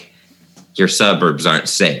like your suburbs aren't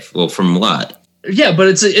safe. Well, from what? Yeah, but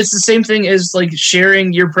it's the same thing as like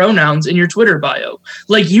sharing your pronouns in your Twitter bio.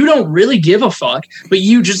 Like you don't really give a fuck, but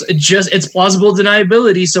you just it's plausible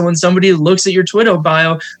deniability. So when somebody looks at your Twitter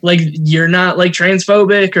bio, like you're not like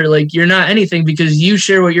transphobic or like you're not anything because you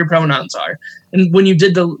share what your pronouns are. And when you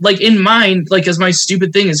did like in mine, like as my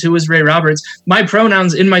stupid thing is who is Ray Roberts, my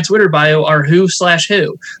pronouns in my Twitter bio are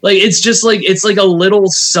who/who. Like it's just like it's like a little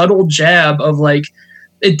subtle jab of like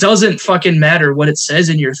it doesn't fucking matter what it says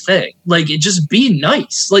in your thing. Like it just be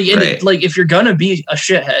nice. Like like if you're gonna be a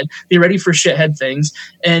shithead, be ready for shithead things.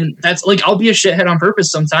 And that's like I'll be a shithead on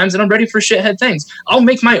purpose sometimes, and I'm ready for shithead things. I'll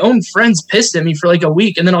make my own friends pissed at me for like a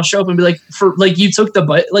week, and then I'll show up and be like, for like you took the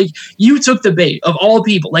bait of all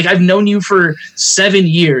people. Like I've known you for 7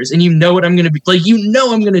 years, and you know what I'm gonna be like. You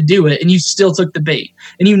know I'm gonna do it, and you still took the bait,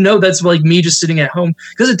 and you know that's like me just sitting at home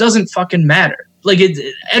because it doesn't fucking matter. Like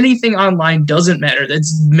anything online doesn't matter.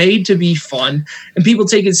 That's made to be fun, and people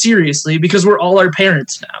take it seriously because we're all our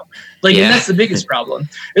parents now. Like, and that's the biggest problem.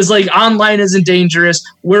 Is like online isn't dangerous.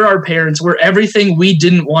 We're our parents. We're everything we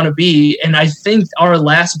didn't want to be. And I think our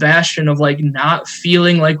last bastion of like not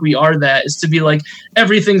feeling like we are that is to be like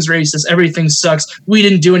everything's racist, everything sucks. We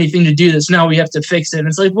didn't do anything to do this. Now we have to fix it. And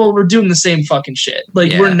it's like, well, we're doing the same fucking shit.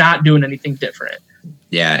 Like we're not doing anything different.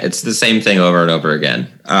 Yeah, it's the same thing over and over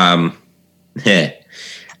again. I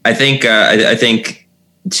think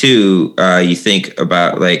too, you think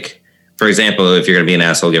about like, for example, if you're going to be an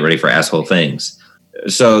asshole, get ready for asshole things.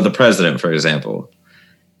 So the president, for example,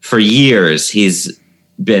 for years, he's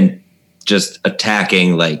been just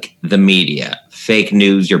attacking like the media, fake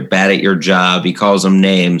news. You're bad at your job. He calls them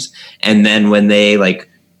names. And then when they like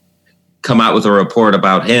come out with a report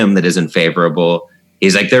about him that isn't favorable,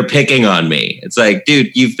 he's like, they're picking on me. It's like,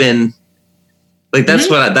 dude, you've been like, that's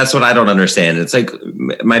what I don't understand. It's like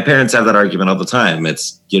my parents have that argument all the time.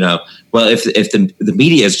 It's, well, if the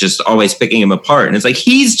media is just always picking him apart, and it's like,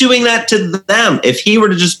 he's doing that to them. If he were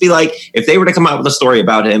to just be like, if they were to come out with a story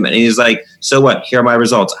about him and he's like, so what, here are my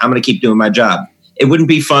results, I'm going to keep doing my job. It wouldn't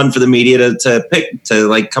be fun for the media to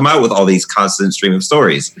like come out with all these constant stream of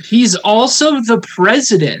stories. He's also the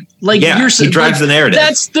president. Like, he drives the narrative.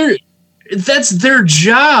 That's their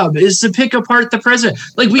job, is to pick apart the president.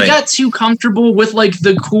 Like we got too comfortable with like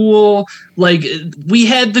the cool, like we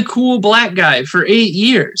had the cool black guy for 8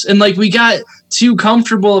 years, and like we got too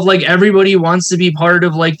comfortable of like everybody wants to be part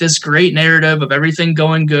of like this great narrative of everything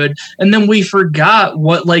going good, and then we forgot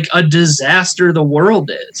what like a disaster the world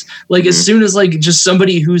is. Like as soon as like just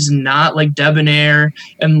somebody who's not like debonair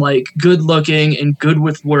and like good looking and good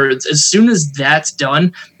with words, as soon as that's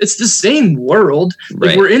done, it's the same world.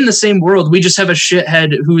 Like we're in the same world. We just have a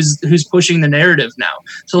shithead who's pushing the narrative now.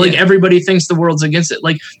 So like everybody thinks the world's against it.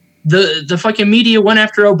 Like the fucking media went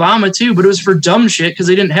after Obama too, but it was for dumb shit because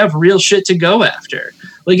they didn't have real shit to go after.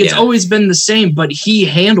 Like it's always been the same, but he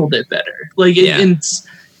handled it better. Like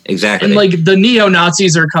exactly. And like the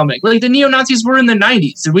neo-Nazis are coming. Like the neo-Nazis were in the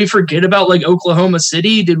 90s. Did we forget about like Oklahoma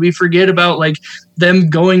City? Did we forget about like them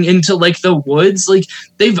going into like the woods? Like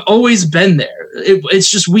they've always been there. It's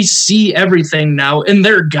just we see everything now, and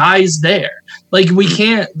there are guys there. Like we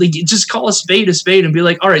can't like just call a spade and be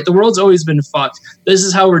like, all right, the world's always been fucked. This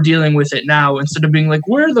is how we're dealing with it now, instead of being like,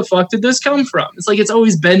 where the fuck did this come from? It's like it's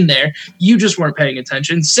always been there. You just weren't paying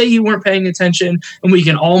attention. Say you weren't paying attention, and we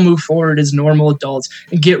can all move forward as normal adults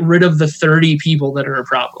and get rid of the 30 people that are a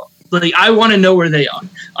problem. Like, I want to know where they are.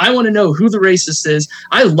 I want to know who the racist is.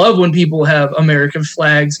 I love when people have American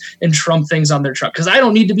flags and Trump things on their truck because I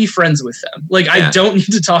don't need to be friends with them. Like, I don't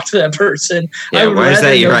need to talk to that person. Yeah, why is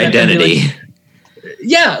that your identity?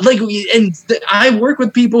 Yeah, like, I work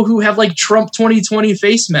with people who have like Trump 2020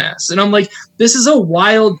 face masks, and I'm like, this is a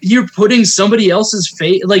wild. You're putting somebody else's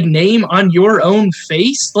face, like, name on your own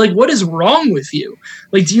face. Like, what is wrong with you?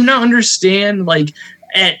 Like, do you not understand? Like,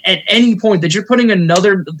 at any point that you're putting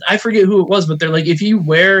another, I forget who it was, but they're like, if you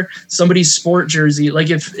wear somebody's sport jersey, like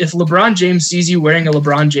if LeBron James sees you wearing a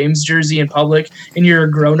LeBron James jersey in public and you're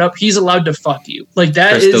a grown up, he's allowed to fuck you. Like,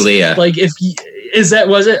 that Chris is D'Elia. like,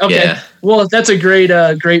 was it? Okay. Yeah. Well, that's a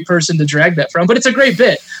great person to drag that from, but it's a great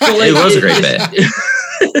bit. But like, It was a great bit.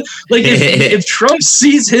 Like, if Trump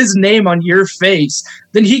sees his name on your face,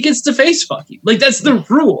 then he gets to face fuck you. Like, that's the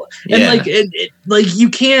rule. And like, like, you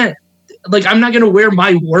can't, like, I'm not going to wear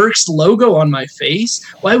my works logo on my face.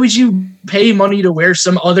 Why would you pay money to wear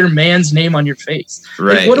some other man's name on your face?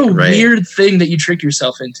 Right. Like, what a weird thing that you trick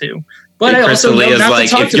yourself into. But I also know not like,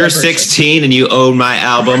 to talk if to you're that person. 16 and you own my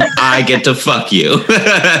album, I get to fuck you.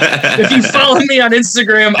 If you follow me on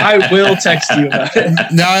Instagram, I will text you about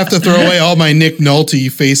it. Now I have to throw away all my Nick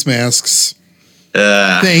Nolte face masks.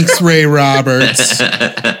 Thanks, Ray Roberts.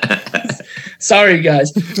 Sorry,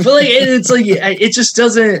 guys, but like, it's like, it just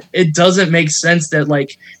doesn't make sense that,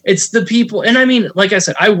 like, it's the people. And I mean, like I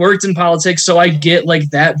said, I worked in politics, so I get,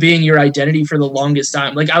 like, that being your identity for the longest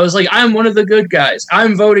time. Like, I was like, I'm one of the good guys.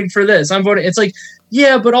 I'm voting for this. I'm voting. It's like,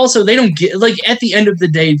 yeah, but also they don't get, like, at the end of the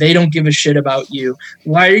day, they don't give a shit about you.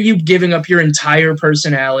 Why are you giving up your entire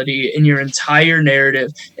personality and your entire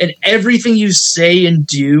narrative and everything you say and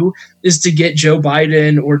do is to get Joe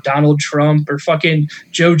Biden or Donald Trump or fucking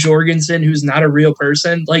Joe Jorgensen, who's not a real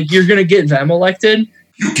person? Like, you're going to get them elected?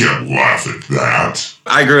 You can't laugh at that.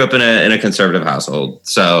 I grew up in a conservative household,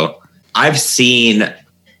 so I've seen,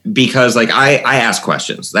 because like I ask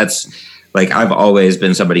questions. That's like, I've always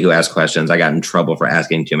been somebody who asks questions. I got in trouble for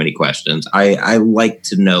asking too many questions. I like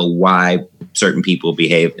to know why certain people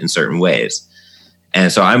behave in certain ways.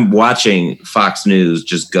 And so I'm watching Fox News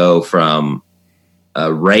just go from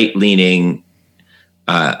a right-leaning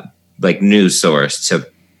like news source to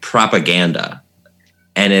propaganda.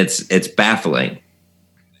 And it's baffling.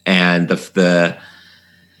 And the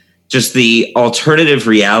just the alternative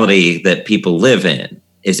reality that people live in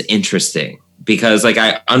is interesting. Because, like,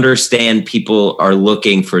 I understand people are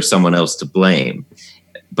looking for someone else to blame,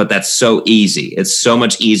 but that's so easy. It's so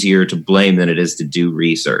much easier to blame than it is to do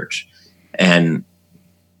research. And,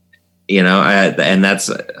 you know, and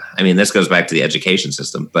that's, I mean, this goes back to the education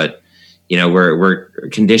system, but, you know, we're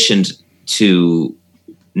conditioned to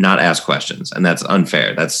not ask questions, and that's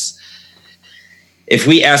unfair. If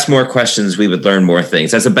we ask more questions, we would learn more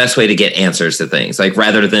things. That's the best way to get answers to things. Like,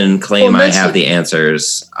 rather than claim I have the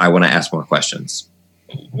answers, I want to ask more questions.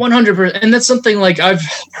 100%. And that's something, like, I've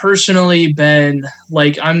personally been,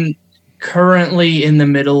 like, I'm currently in the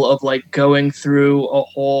middle of, like, going through a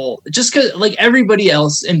whole, just because, like, everybody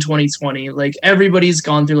else in 2020, like, everybody's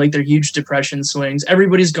gone through, like, their huge depression swings.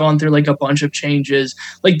 Everybody's gone through, like, a bunch of changes.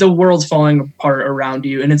 Like, the world's falling apart around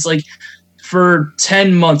you. And it's like, for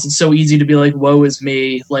 10 months, it's so easy to be like, woe is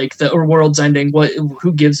me, like, the world's ending.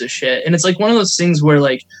 Who gives a shit? And it's like one of those things where,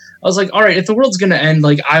 like, I was like, all right, if the world's going to end,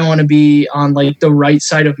 like, I want to be on, like, the right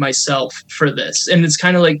side of myself for this. And it's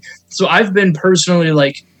kind of like, so I've been personally,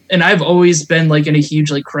 like, and I've always been, like, in a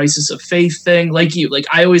huge, like, crisis of faith thing. Like you, like,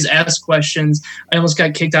 I always ask questions. I almost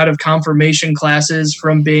got kicked out of confirmation classes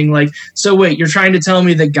from being like, so wait, you're trying to tell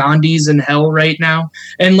me that Gandhi's in hell right now?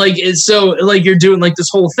 And, like, it's so, like, you're doing, like, this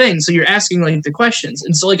whole thing. So you're asking, like, the questions.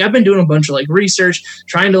 And so, like, I've been doing a bunch of, like, research,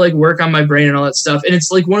 trying to, like, work on my brain and all that stuff. And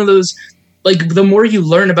it's, like, one of those, like, the more you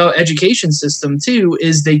learn about education system too,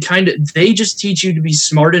 is they just teach you to be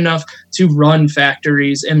smart enough to run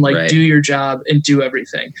factories and, like, do your job and do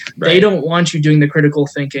everything. They don't want you doing the critical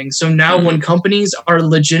thinking. So now when companies are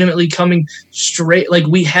legitimately coming straight, like,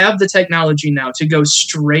 we have the technology now to go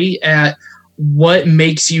straight at what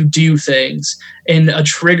makes you do things in a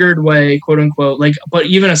triggered way, quote unquote, like, but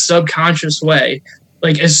even a subconscious way.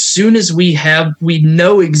 Like, as soon as we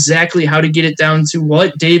know exactly how to get it down to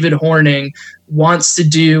what David Horning wants to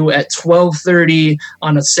do at 12:30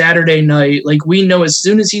 on a Saturday night. Like, we know as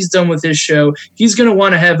soon as he's done with his show, he's going to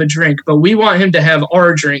want to have a drink, but we want him to have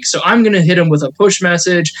our drink. So I'm going to hit him with a push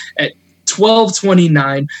message at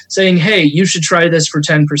 12:29 saying, hey, you should try this for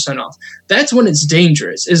 10% off. That's when it's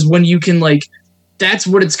dangerous, is when you can, like, that's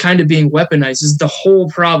what it's kind of being weaponized, is the whole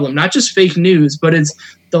problem, not just fake news, but it's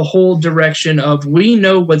the whole direction of, we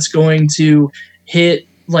know what's going to hit,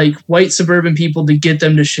 like, white suburban people to get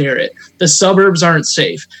them to share it. The suburbs aren't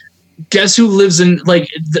safe. guess who lives in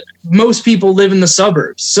most people live in the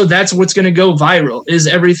suburbs. So that's what's going to go viral is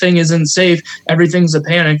everything isn't safe. Everything's a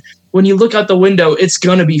panic. When you look out the window, it's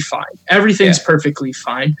going to be fine. Everything's perfectly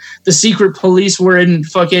fine. The secret police were in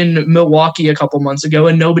fucking Milwaukee a couple months ago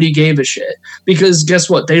and nobody gave a shit because guess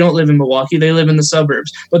what? They don't live in Milwaukee. They live in the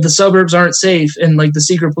suburbs, but the suburbs aren't safe. And like the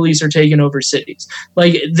secret police are taking over cities.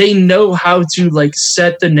 Like they know how to like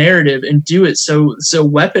set the narrative and do it so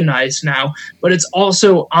weaponized now, but it's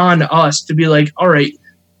also on us to be like, all right,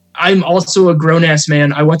 I'm also a grown ass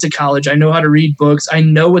man. I went to college. I know how to read books. I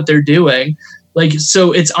know what they're doing. Like,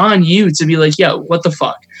 so it's on you to be like, yeah, what the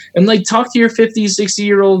fuck? And like, talk to your 50,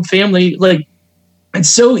 60-year-old family. Like, it's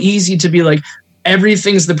so easy to be like,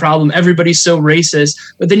 everything's the problem. Everybody's so racist.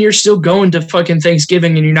 But then you're still going to fucking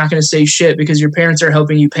Thanksgiving and you're not going to say shit because your parents are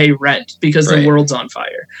helping you pay rent because the world's on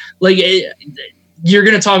fire. Like, you're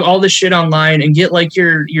going to talk all this shit online and get like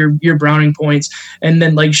your browning points and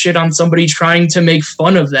then like shit on somebody trying to make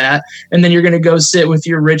fun of that. And then you're going to go sit with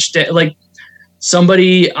your rich dad. Like,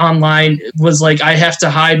 somebody online was like, I have to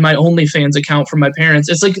hide my OnlyFans account from my parents.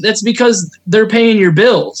 It's like, that's because they're paying your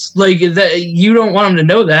bills. Like that, you don't want them to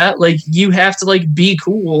know that. Like you have to like be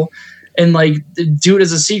cool and like do it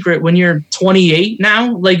as a secret when you're 28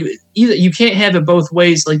 now. Like either you can't have it both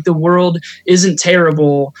ways. Like the world isn't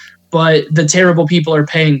terrible, but the terrible people are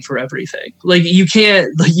paying for everything. Like you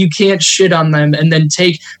can't shit on them and then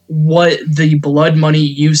take what the blood money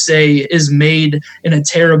you say is made in a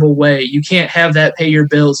terrible way. You can't have that pay your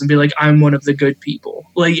bills and be like, I'm one of the good people.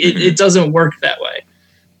 Like it doesn't work that way.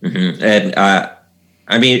 Mm-hmm. And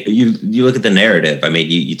I mean, you look at the narrative. I mean,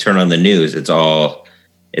 you turn on the news. It's all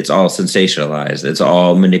sensationalized. It's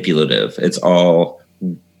all manipulative. It's all.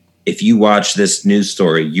 If you watch this news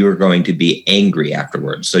story, you're going to be angry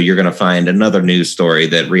afterwards. So you're going to find another news story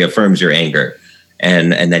that reaffirms your anger.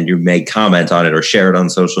 And then you may comment on it or share it on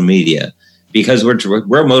social media because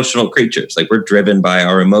we're emotional creatures. Like we're driven by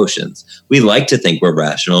our emotions. We like to think we're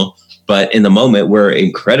rational, but in the moment we're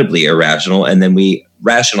incredibly irrational. And then we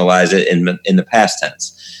rationalize it in the past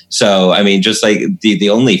tense. So, I mean, just like the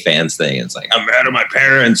OnlyFans thing, it's like, I'm mad at my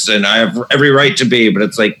parents and I have every right to be, but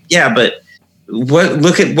it's like, yeah, but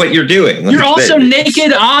look at what you're doing. You're also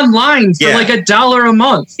naked online for like $1 a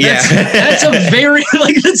month. That's a very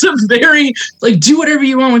do whatever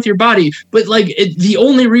you want with your body. But like the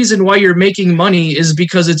only reason why you're making money is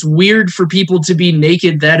because it's weird for people to be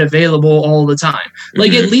naked that available all the time.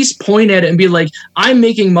 Like at least point at it and be like, I'm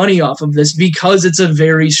making money off of this because it's a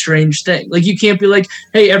very strange thing. Like you can't be like,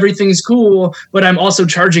 hey, everything's cool, but I'm also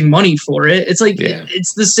charging money for it. It's like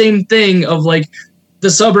it's the same thing of like, the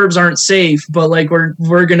suburbs aren't safe, but like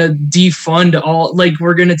we're gonna defund all, like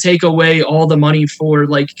we're gonna take away all the money for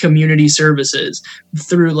like community services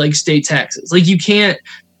through like state taxes. Like you can't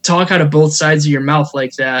talk out of both sides of your mouth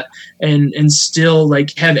like that and still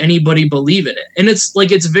like have anybody believe in it. And it's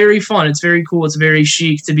like it's very fun, it's very cool, it's very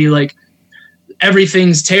chic to be like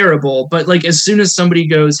everything's terrible, but like as soon as somebody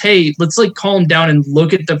goes, hey, let's like calm down and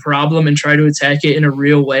look at the problem and try to attack it in a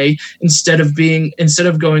real way instead of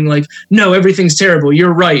going like, no, everything's terrible,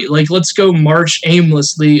 you're right, like let's go march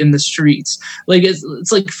aimlessly in the streets. Like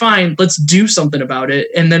it's like, fine, let's do something about it.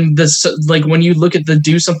 And then this, like when you look at the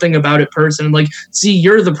do something about it person, like, see,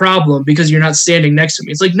 you're the problem because you're not standing next to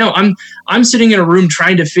me. It's like, no, I'm sitting in a room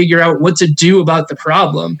trying to figure out what to do about the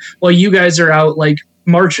problem while you guys are out like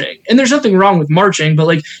marching. And there's nothing wrong with marching, but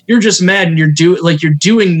like you're just mad and you're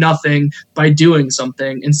doing nothing by doing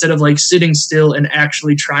something instead of like sitting still and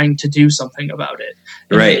actually trying to do something about it.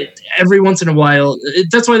 Right. Every once in a while,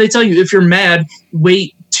 that's why they tell you if you're mad,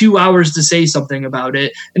 wait 2 hours to say something about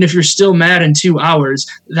it. And if you're still mad in 2 hours,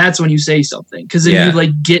 that's when you say something. Because then you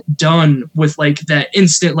like get done with like that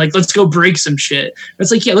instant, like, let's go break some shit.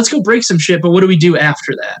 It's like, yeah, let's go break some shit. But what do we do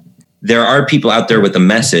after that? There are people out there with a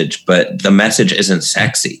message, but the message isn't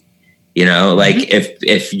sexy. You know, like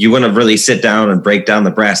if you want to really sit down and break down the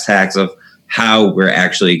brass tacks of how we're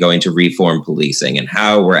actually going to reform policing and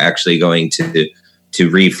how we're actually going to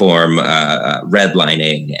reform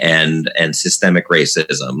redlining and systemic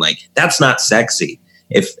racism, like that's not sexy.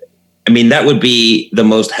 That would be the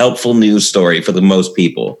most helpful news story for the most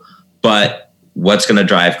people. But what's going to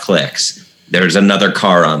drive clicks? There's another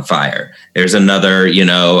car on fire. There's another,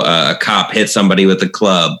 a cop hit somebody with a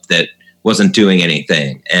club that wasn't doing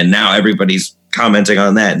anything. And now everybody's commenting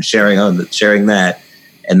on that and sharing that.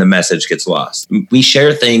 And the message gets lost. We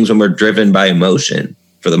share things when we're driven by emotion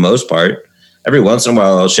for the most part. Every once in a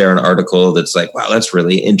while, I'll share an article that's like, wow, that's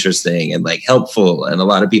really interesting and like helpful. And a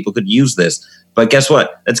lot of people could use this. But guess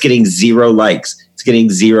what? That's getting 0 likes. It's getting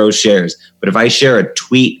 0 shares. But if I share a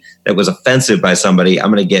tweet that was offensive by somebody,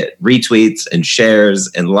 I'm going to get retweets and shares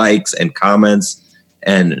and likes and comments.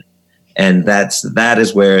 And that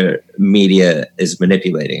is where media is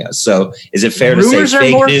manipulating us. So is it fair to say rumors are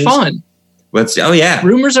fake more news? fun?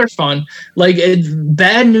 Rumors are fun. Like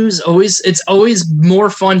bad news it's always more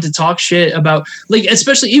fun to talk shit about, like,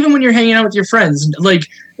 especially even when you're hanging out with your friends. Like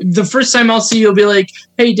the first time I'll see you, I'll be like,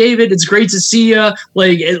 "Hey David, it's great to see you."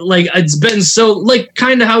 It's been so, like,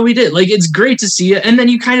 kind of how we did. Like, it's great to see you, and then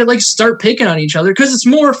you kind of like start picking on each other because it's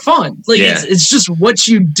more fun. Like it's just what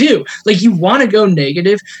you do. Like you want to go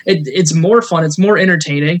negative. It's more fun. It's more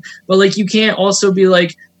entertaining. But like you can't also be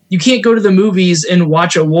like, you can't go to the movies and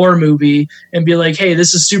watch a war movie and be like, "Hey,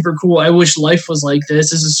 this is super cool. I wish life was like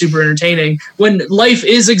this. This is super entertaining," when life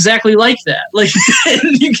is exactly like that. Like,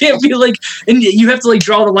 and you can't be like, and you have to like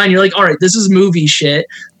draw the line. You're like, all right, this is movie shit.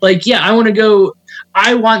 Like, yeah, I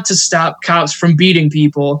want to stop cops from beating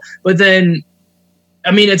people. But then,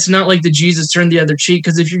 I mean, it's not like the Jesus turned the other cheek,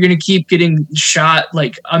 because if you're going to keep getting shot,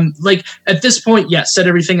 like at this point, set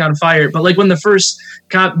everything on fire. But like when the first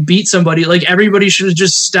cop beat somebody, like everybody should have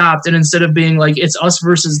just stopped. And instead of being like, it's us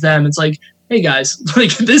versus them, it's like, hey guys,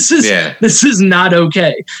 like this is not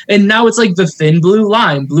okay. And now it's like the thin blue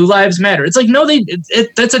line, Blue Lives Matter. It's like, no,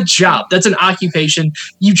 that's a job. That's an occupation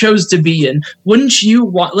you chose to be in. Wouldn't you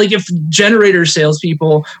want, like, if generator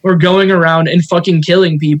salespeople were going around and fucking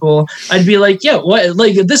killing people, I'd be like, yeah, what?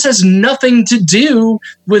 Like, this has nothing to do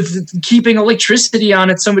with keeping electricity on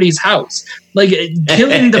at somebody's house. Like,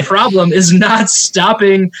 killing the problem is not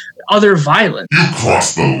stopping other violence. You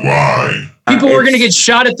crossed the line. People were going to get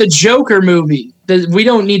shot at the Joker movie. We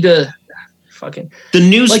don't need to fucking... The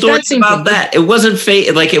news story about that. It wasn't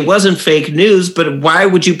fake. Like, it wasn't fake news, but why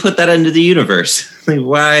would you put that into the universe? Like,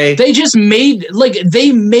 why? They just made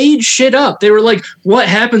shit up. They were like, what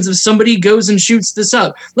happens if somebody goes and shoots this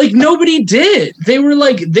up? Like, nobody did. They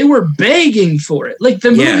were begging for it. Like,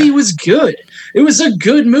 the movie was good. It was a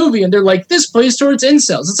good movie. And they're like, this plays towards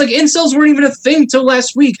incels. It's like, incels weren't even a thing till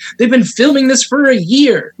last week. They've been filming this for a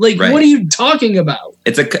year. Like, What are you talking about?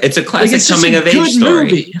 It's a classic coming of age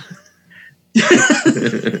story.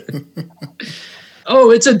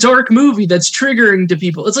 Oh, it's a dark movie that's triggering to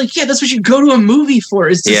people. It's like, yeah, that's what you go to a movie for,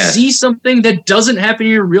 is to see something that doesn't happen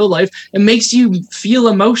in your real life and makes you feel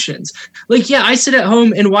emotions. Like, yeah, I sit at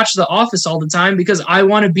home and watch The Office all the time because I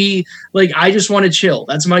want to be like, I just want to chill.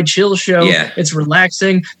 That's my chill show. Yeah. It's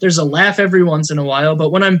relaxing. There's a laugh every once in a while.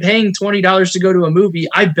 But when I'm paying $20 to go to a movie,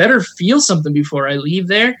 I better feel something before I leave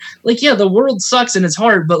there. Like, yeah, the world sucks and it's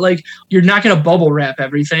hard, but like, you're not going to bubble wrap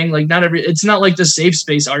everything. Like, it's not like the safe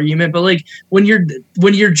space argument, but like when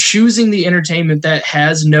you're choosing the entertainment that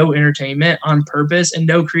has no entertainment on purpose and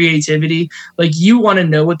no creativity, like, you want to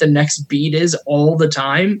know what the next beat is all the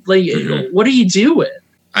time. Like, what are you doing?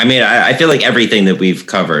 I mean, I feel like everything that we've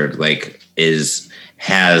covered, like,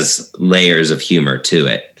 has layers of humor to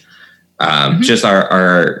it. Just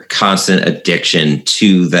our constant addiction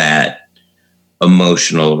to that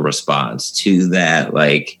emotional response, to that,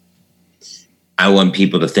 like, I want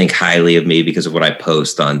people to think highly of me because of what I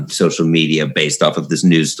post on social media based off of this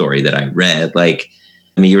news story that I read. Like,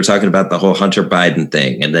 I mean, you were talking about the whole Hunter Biden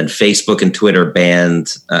thing, and then Facebook and Twitter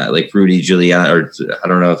banned like Rudy Giuliani, or I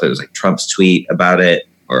don't know if it was like Trump's tweet about it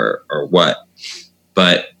or what.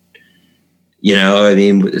 But, you know, I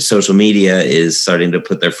mean, social media is starting to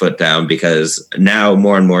put their foot down because now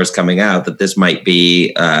more and more is coming out that this might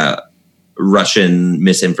be Russian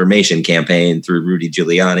misinformation campaign through Rudy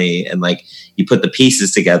Giuliani, and like, you put the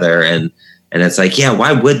pieces together and it's like, yeah,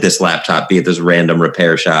 why would this laptop be at this random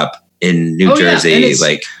repair shop in New Jersey?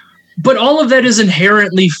 Like, but all of that is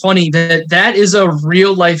inherently funny. That is a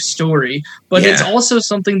real life story, but it's also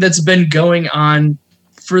something that's been going on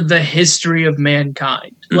for the history of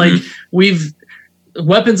mankind. Like,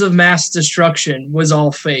 weapons of mass destruction was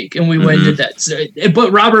all fake, and we went and did that. So, but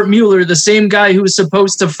Robert Mueller, the same guy who was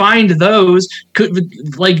supposed to find those,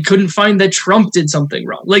 couldn't find that Trump did something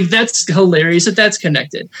wrong. Like, that's hilarious that's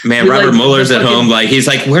connected. Man, You're Robert Mueller's at home, like, he's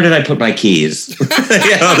like, where did I put my keys? All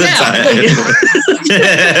the time.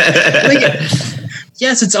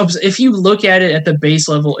 Yes, if you look at it at the base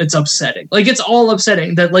level, it's upsetting. Like, it's all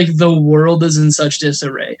upsetting that, like, the world is in such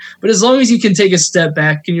disarray. But as long as you can take a step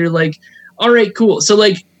back and you're like, all right, cool. So,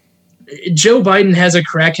 like, Joe Biden has a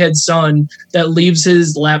crackhead son that leaves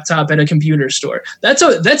his laptop at a computer store. That's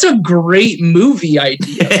a great movie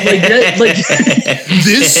idea.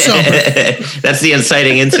 This summer. That's the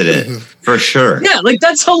inciting incident for sure. Yeah, like,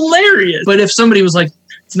 that's hilarious. But if somebody was like,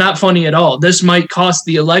 It's not funny at all. This might cost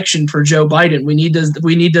the election for Joe Biden. We need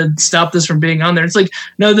to stop this from being on there. It's like,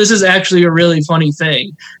 no, this is actually a really funny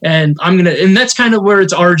thing. And that's kind of where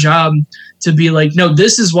it's our job to be like, no,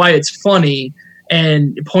 this is why it's funny,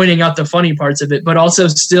 and pointing out the funny parts of it, but also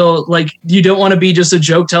still, like, you don't want to be just a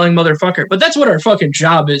joke telling motherfucker. But that's what our fucking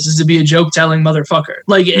job is to be a joke telling motherfucker.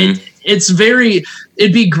 Like,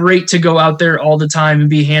 it'd be great to go out there all the time and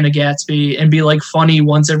be Hannah Gatsby and be like funny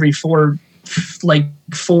once every four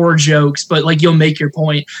jokes, but like, you'll make your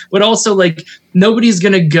point. But also, like, nobody's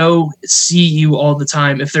gonna go see you all the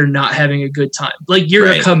time if they're not having a good time. Like,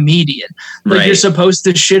 you're a comedian. Like, you're supposed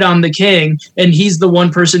to shit on the king, and he's the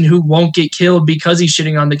one person who won't get killed because he's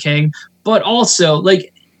shitting on the king. But also,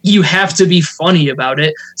 like, you have to be funny about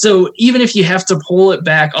it. So even if you have to pull it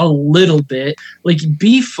back a little bit, like,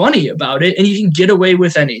 be funny about it, and you can get away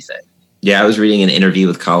with anything. Yeah, I was reading an interview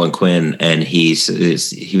with Colin Quinn, and he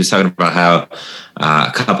was talking about how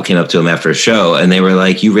a couple came up to him after a show, and they were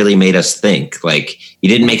like, "You really made us think. Like, you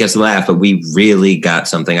didn't make us laugh, but we really got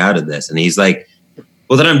something out of this." And he's like,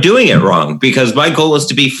 "Well, then I'm doing it wrong, because my goal is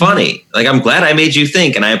to be funny. Like, I'm glad I made you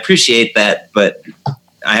think, and I appreciate that, but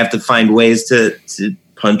I have to find ways to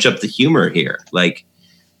punch up the humor here." Like,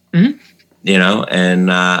 you know,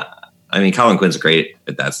 and I mean, Colin Quinn's great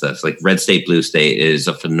at that stuff. Like, Red State, Blue State is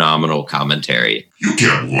a phenomenal commentary. You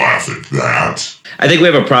can't laugh at that. I think we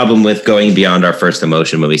have a problem with going beyond our first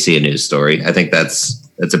emotion when we see a news story. I think that's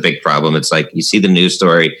a big problem. It's like, you see the news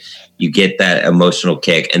story, you get that emotional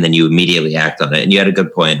kick, and then you immediately act on it. And you had a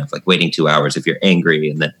good point of, like, waiting 2 hours if you're angry,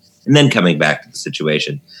 and then coming back to the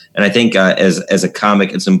situation. And I think as a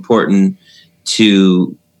comic, it's important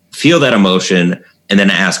to feel that emotion and then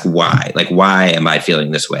ask why. Like, why am I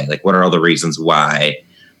feeling this way? Like, what are all the reasons why,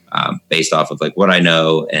 based off of, like, what I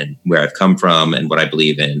know and where I've come from and what I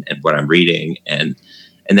believe in and what I'm reading. And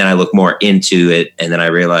then I look more into it, and then I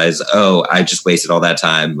realize, oh, I just wasted all that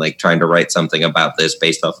time, like, trying to write something about this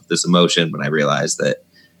based off of this emotion, when I realized that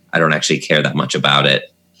I don't actually care that much about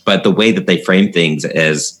it. But the way that they frame things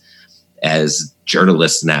as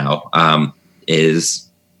journalists now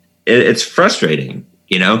it's frustrating,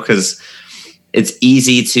 you know, because it's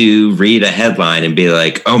easy to read a headline and be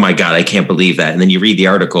like, oh my God, I can't believe that. And then you read the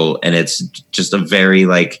article, and it's just a very,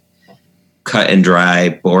 like, cut and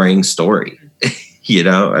dry, boring story. You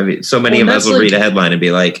know, I mean, so many of us will read a headline and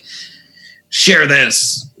be like, share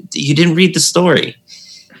this. You didn't read the story.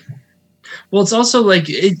 Well, it's also like,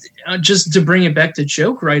 just to bring it back to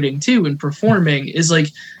joke writing too and performing, is like,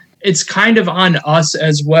 it's kind of on us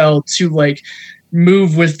as well to, like,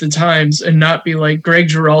 move with the times and not be like Greg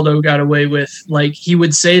Giraldo got away with. Like, he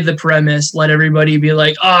would say the premise, let everybody be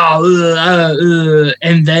like,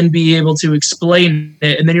 and then be able to explain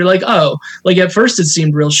it. And then you're like, oh, like, at first it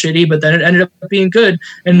seemed real shitty, but then it ended up being good.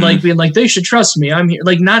 And like, being like, they should trust me, I'm here.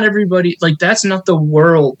 Like, not everybody, like, that's not the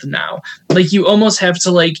world now. Like, you almost have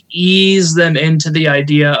to, like, ease them into the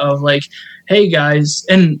idea of, like, hey guys,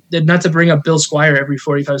 and not to bring up Bill Squire every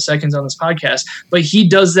 45 seconds on this podcast, but he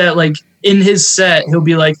does that, like, in his set, he'll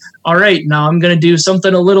be like, all right, now I'm going to do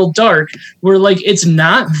something a little dark, where, like, it's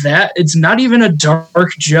not even a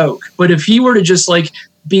dark joke. But if he were to just, like,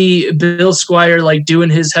 be Bill Squire, like, doing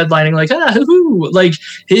his headlining, like, like,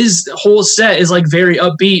 his whole set is, like, very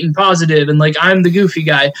upbeat and positive, and, like, I'm the goofy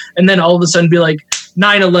guy, and then all of a sudden be like,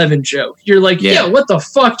 9/11 joke. You're like, yeah, what the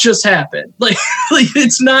fuck just happened? Like,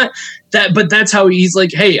 it's not that, but that's how he's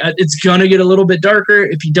like, hey, it's gonna get a little bit darker.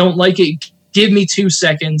 If you don't like it, give me 2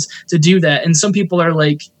 seconds to do that. And some people are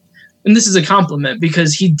like, and this is a compliment,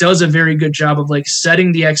 because he does a very good job of, like,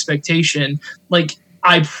 setting the expectation. Like,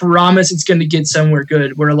 I promise it's going to get somewhere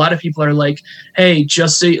good, where a lot of people are like, hey,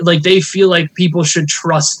 just say, like, they feel like people should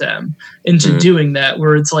trust them into doing that,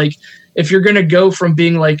 where it's like, if you're going to go from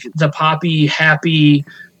being, like, the poppy, happy,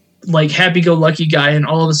 like, happy-go-lucky guy, and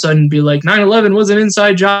all of a sudden be like, 9/11 was an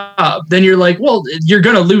inside job, then you're like, well, you're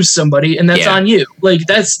going to lose somebody, and that's on you. Like,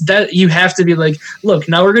 that you have to be like, look,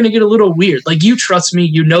 now we're going to get a little weird. Like, you trust me,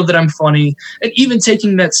 you know that I'm funny. And even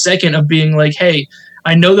taking that second of being like, hey,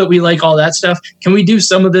 I know that we like all that stuff. Can we do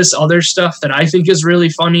some of this other stuff that I think is really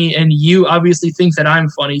funny? And you obviously think that I'm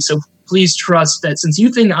funny. So please trust that since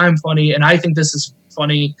you think I'm funny and I think this is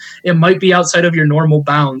funny, it might be outside of your normal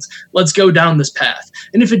bounds. Let's go down this path.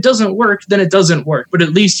 And if it doesn't work, then it doesn't work. But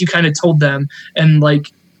at least you kind of told them, and,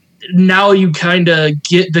 like, now you kind of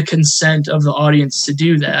get the consent of the audience to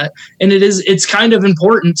do that. And it's kind of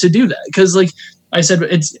important to do that, because, like I said,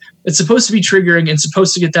 it's supposed to be triggering and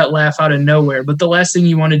supposed to get that laugh out of nowhere. But the last thing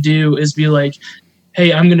you want to do is be like,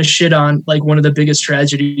 hey, I'm going to shit on like one of the biggest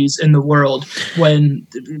tragedies in the world when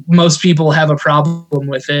most people have a problem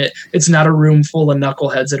with it. It's not a room full of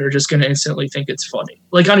knuckleheads that are just going to instantly think it's funny.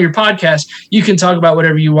 Like on your podcast, you can talk about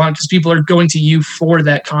whatever you want because people are going to you for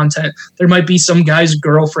that content. There might be some guy's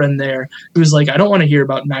girlfriend there who's like, I don't want to hear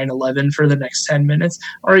about 9/11 for the next 10 minutes.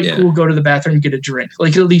 All right, cool. Go to the bathroom, get a drink.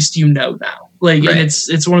 Like at least you know now. Like, and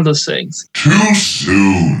it's one of those things. Too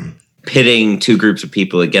soon. Pitting two groups of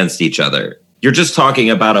people against each other. You're just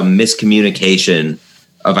talking about a miscommunication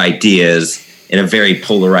of ideas in a very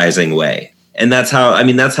polarizing way. And that's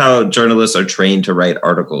how journalists are trained to write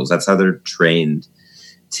articles. That's how they're trained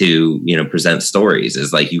to, present stories,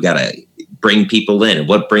 is like, you got to bring people in. And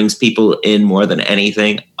what brings people in more than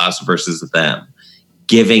anything? Us versus them.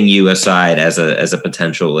 Giving you a side as a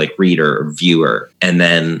potential like reader or viewer, and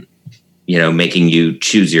then, making you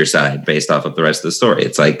choose your side based off of the rest of the story.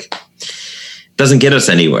 It's like, doesn't get us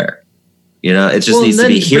anywhere. It just needs to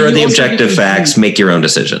be, here are the objective facts, make your own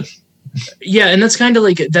decision. Yeah, and that's kind of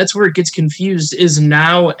like, that's where it gets confused, is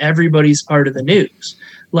now everybody's part of the news.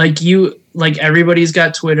 Like everybody's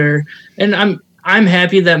got Twitter, and I'm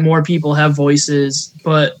happy that more people have voices,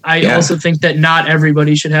 but I also think that not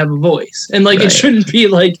everybody should have a voice. And like, It shouldn't be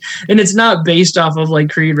like, and it's not based off of like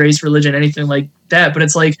creed, race, religion, anything like that, but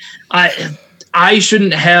it's like, I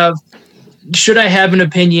shouldn't have. Should I have an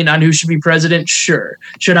opinion on who should be president? Sure.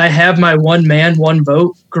 Should I have my one man, one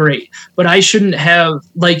vote? Great. But I shouldn't have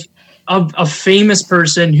like a famous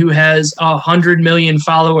person who has 100 million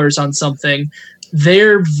followers on something.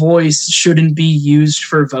 Their voice shouldn't be used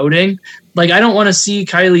for voting. Like, I don't want to see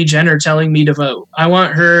Kylie Jenner telling me to vote. I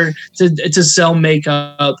want her to sell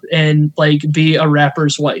makeup and like be a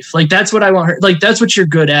rapper's wife. Like, that's what I want her. Like, that's what you're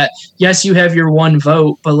good at. Yes, you have your one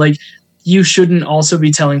vote, but like, you shouldn't also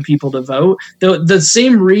be telling people to vote. The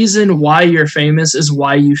same reason why you're famous is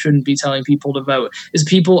why you shouldn't be telling people to vote, is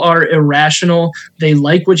people are irrational. They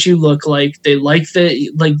like what you look like. They like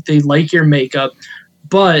your makeup,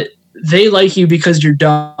 but they like you because you're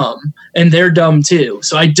dumb and they're dumb too.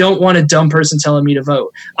 So I don't want a dumb person telling me to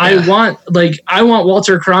vote. Yeah. I want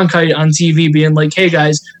Walter Cronkite on TV being like, hey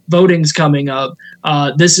guys, voting's coming up.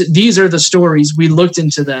 These are the stories. We looked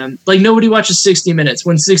into them. Like, nobody watches 60 Minutes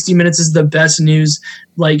when 60 Minutes is the best news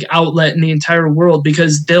like outlet in the entire world,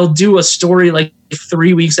 because they'll do a story like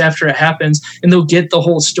 3 weeks after it happens and they'll get the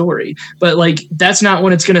whole story. But like, that's not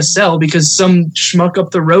when it's going to sell, because some schmuck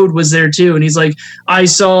up the road was there too. And he's like, I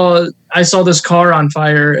saw this car on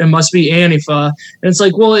fire. It must be Antifa. And it's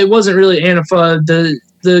like, well, it wasn't really Antifa.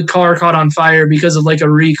 The car caught on fire because of like a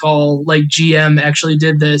recall. Like, GM actually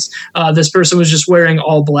did this. This person was just wearing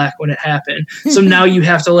all black when it happened. So now you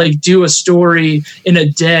have to like do a story in a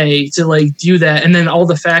day to like do that. And then all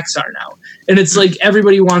the facts are now. And it's like,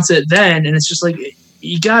 everybody wants it then. And it's just like,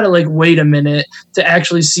 you got to like wait a minute to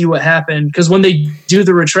actually see what happened. Because when they do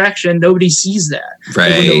the retraction, nobody sees that. Right.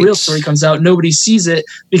 Like, when the real story comes out, nobody sees it,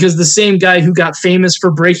 because the same guy who got famous for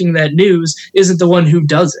breaking that news isn't the one who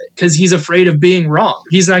does it, because he's afraid of being wrong.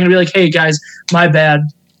 He's not going to be like, hey guys, my bad.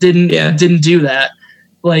 Didn't do that.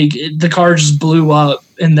 Like, the car just blew up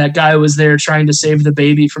and that guy was there trying to save the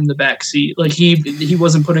baby from the back seat. Like, he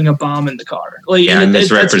wasn't putting a bomb in the car. Like,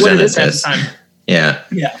 misrepresented that's what it is at the time. Yeah.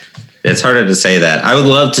 Yeah. It's harder to say that. I would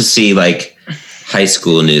love to see like high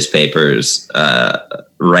school newspapers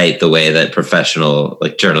write the way that professional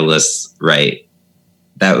like journalists write.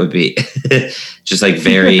 That would be just like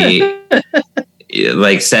very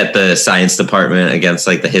like set the science department against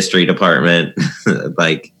like the history department.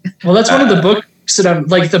 Like, well, that's one of the books that I'm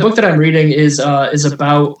like, the book that I'm reading is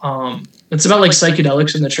about it's about like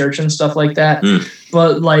psychedelics in the church and stuff like that.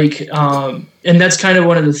 But like and that's kind of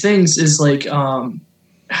one of the things is like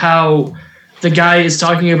how the guy is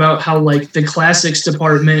talking about how like the classics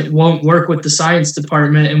department won't work with the science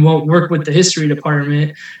department and won't work with the history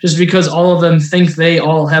department, just because all of them think they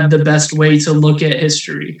all have the best way to look at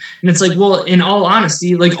history. And it's like, well, in all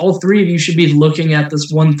honesty, like, all three of you should be looking at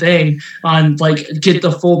this one thing on like, get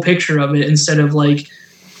the full picture of it, instead of like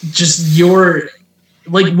just your,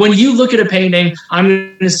 like, when you look at a painting, I'm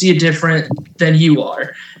going to see it different than you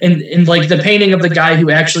are. And like the painting of the guy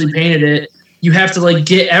who actually painted it, you have to like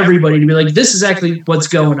get everybody to be like, this is actually what's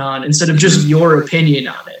going on, instead of just your opinion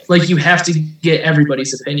on it. Like, you have to get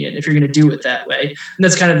everybody's opinion if you're going to do it that way. And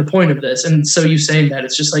that's kind of the point of this. And so you saying that,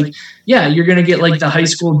 it's just like, yeah, you're going to get like the high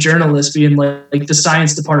school journalist being like the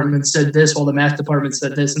science department said this while the math department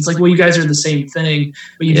said this. It's like, well, you guys are the same thing,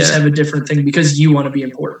 but you just have a different thing because you want to be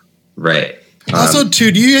important. Right. Also,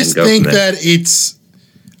 too, do you guys think that it's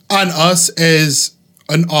on us as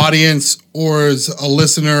an audience or as a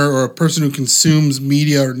listener or a person who consumes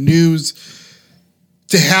media or news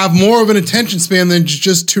to have more of an attention span than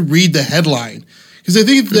just to read the headline. Because I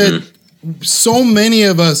think that so many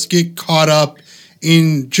of us get caught up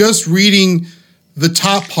in just reading the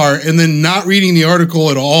top part and then not reading the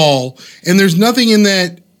article at all. And there's nothing in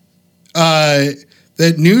that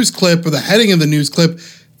that news clip or the heading of the news clip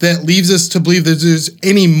that leaves us to believe that there's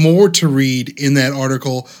any more to read in that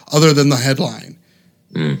article other than the headline.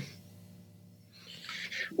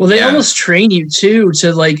 Well, they almost train you too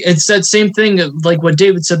to like, it's that same thing of like what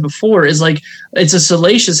David said before is like, it's a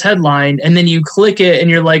salacious headline and then you click it and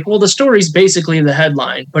you're like, well, the story's basically the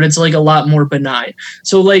headline, but it's like a lot more benign.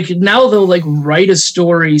 So like now they'll like write a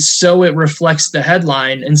story so it reflects the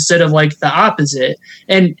headline instead of like the opposite.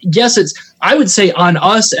 And yes, I would say on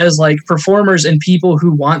us as like performers and people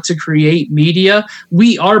who want to create media,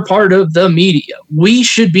 we are part of the media. We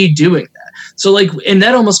should be doing that. So like, and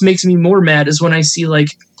that almost makes me more mad is when I see like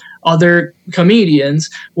other comedians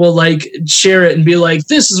will like share it and be like,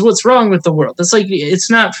 this is what's wrong with the world. It's like, it's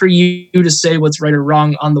not for you to say what's right or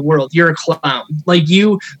wrong on the world. You're a clown. Like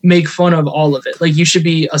you make fun of all of it. Like you should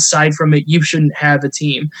be, aside from it, you shouldn't have a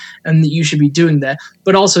team and you should be doing that.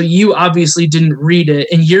 But also you obviously didn't read it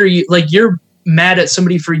and you're mad at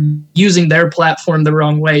somebody for using their platform the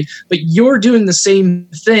wrong way, but you're doing the same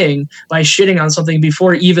thing by shitting on something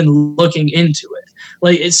before even looking into it.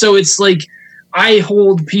 Like, so it's like, I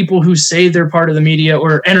hold people who say they're part of the media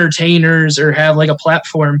or entertainers or have like a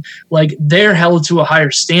platform, like they're held to a higher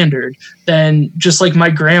standard than just like my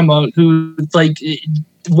grandma who like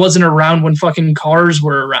wasn't around when fucking cars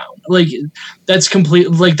were around. Like that's complete,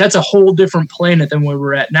 like that's a whole different planet than where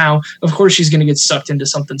we're at now. Of course she's going to get sucked into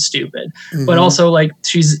something stupid, but also like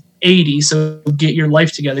she's 80. So get your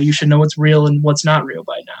life together. You should know what's real and what's not real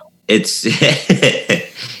by now. It's,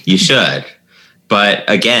 you should. But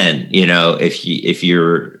again, you know, if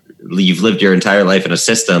you've lived your entire life in a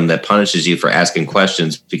system that punishes you for asking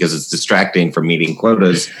questions because it's distracting from meeting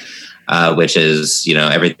quotas, which is, you know,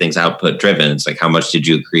 everything's output driven. It's like, how much did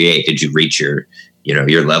you create? Did you reach your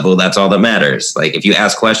level? That's all that matters. Like if you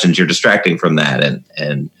ask questions, you're distracting from that.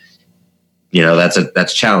 And, you know,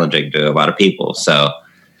 that's challenging to a lot of people. So,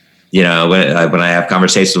 you know, when I have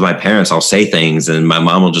conversations with my parents, I'll say things and my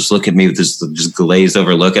mom will just look at me with this just glazed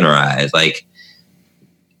over look in her eyes. Like,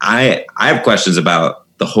 I have questions about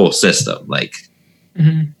the whole system. Like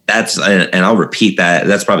that's, and I'll repeat that.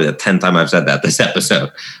 That's probably the 10th time I've said that this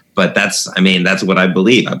episode, but that's what I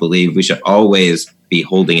believe. I believe we should always be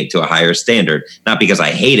holding it to a higher standard, not because I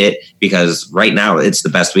hate it, because right now it's the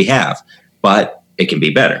best we have, but it can be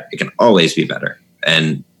better. It can always be better.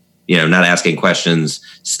 And, you know, not asking questions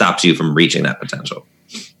stops you from reaching that potential.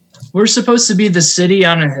 We're supposed to be the city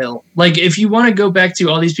on a hill. Like, if you want to go back to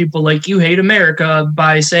all these people, like, you hate America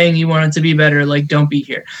by saying you want it to be better, like, don't be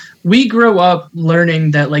here. We grow up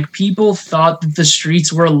learning that, like, people thought that the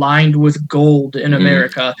streets were lined with gold in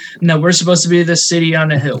America. No, we're supposed to be the city on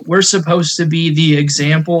a hill. We're supposed to be the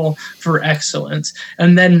example for excellence.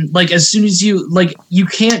 And then, like, as soon as you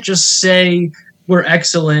can't just say we're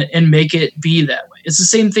excellent and make it be that way. It's the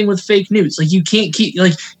same thing with fake news. Like you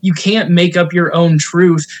can't make up your own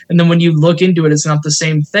truth. And then when you look into it, it's not the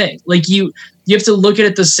same thing. Like you have to look at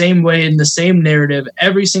it the same way in the same narrative.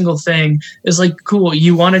 Every single thing is like, cool.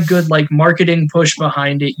 You want a good like marketing push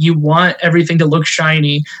behind it. You want everything to look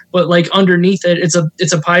shiny, but like underneath it,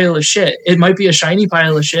 it's a pile of shit. It might be a shiny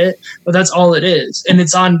pile of shit, but that's all it is. And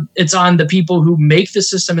it's on the people who make the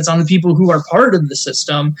system. It's on the people who are part of the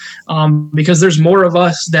system. Because there's more of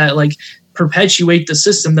us that like perpetuate the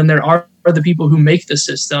system than there are the people who make the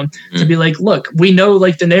system to be like, look, we know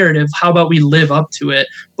like the narrative, how about we live up to it?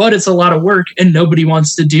 But it's a lot of work and nobody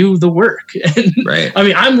wants to do the work. And right. I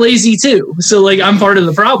mean, I'm lazy too. So like I'm part of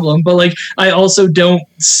the problem, but like I also don't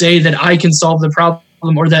say that I can solve the problem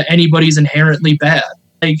or that anybody's inherently bad.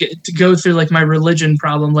 Like to go through like my religion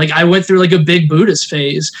problem, like I went through like a big Buddhist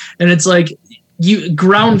phase and it's like,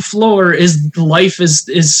 ground floor is life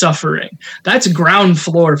is suffering. That's ground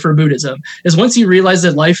floor for Buddhism. Is once you realize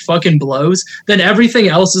that life fucking blows, then everything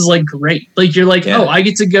else is like great. Like you're like, oh, I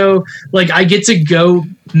get to go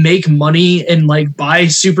make money and like buy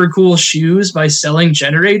super cool shoes by selling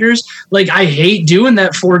generators. Like I hate doing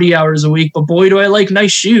that 40 hours a week, but boy, do I like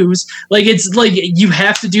nice shoes. Like it's like you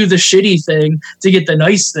have to do the shitty thing to get the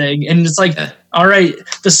nice thing. And it's like, all right,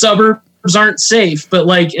 the suburbs aren't safe, but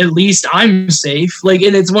like at least I'm safe. Like,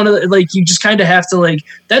 and it's one of the, like you just kind of have to like,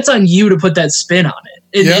 that's on you to put that spin on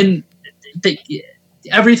it. And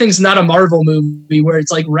everything's not a Marvel movie where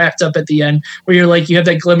it's like wrapped up at the end where you're like, you have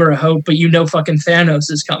that glimmer of hope, but you know fucking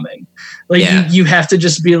Thanos is coming. Like you have to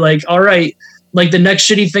just be like, all right, Like the next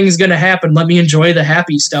shitty thing is going to happen. Let me enjoy the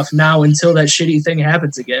happy stuff now until that shitty thing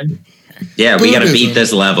happens again. Yeah, we got to beat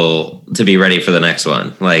this level to be ready for the next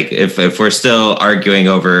one. Like if we're still arguing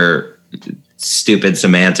over stupid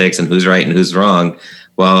semantics and who's right and who's wrong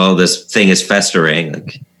while this thing is festering,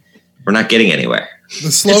 like, we're not getting anywhere.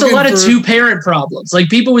 It's a lot of two-parent problems. Like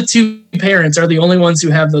people with two parents are the only ones who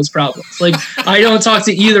have those problems. Like I don't talk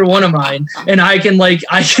to either one of mine, and I can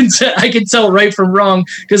tell right from wrong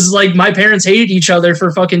because like my parents hated each other for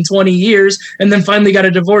fucking 20 years and then finally got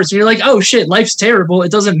a divorce. And you're like, oh shit, life's terrible.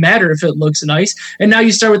 It doesn't matter if it looks nice. And now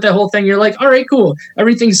you start with that whole thing. You're like, all right, cool.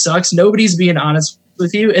 Everything sucks. Nobody's being honest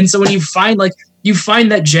with you. And so when you find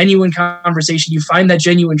that genuine conversation, you find that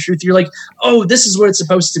genuine truth, you're like, oh, this is what it's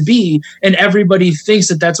supposed to be. And everybody thinks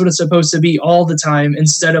that that's what it's supposed to be all the time,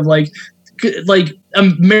 instead of like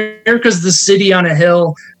America's the city on a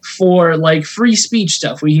hill for like free speech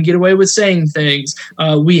stuff. We can get away with saying things.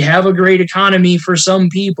 We have a great economy for some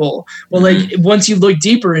people. Well, like once you look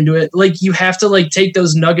deeper into it, like you have to like take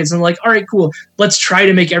those nuggets and like, all right, cool. Let's try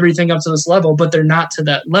to make everything up to this level, but they're not to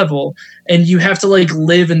that level. And you have to like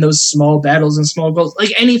live in those small battles and small goals,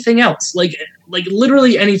 like anything else, like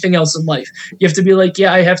literally anything else in life. You have to be like,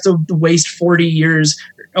 yeah, I have to waste 40 years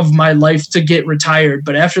of my life to get retired,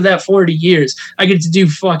 but after that 40 years I get to do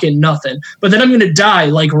fucking nothing, but then I'm gonna die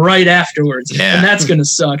like right afterwards, and that's gonna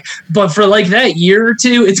suck. But for like that year or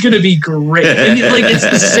two, it's gonna be great. And like it's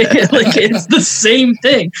the same, like it's the same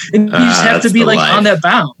thing, and you just have to be like life on that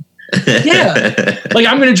bound. Yeah, like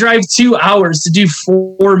I'm gonna drive 2 hours to do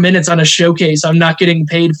 4 minutes on a showcase I'm not getting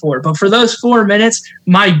paid for, but for those 4 minutes,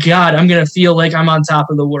 my god, I'm gonna feel like I'm on top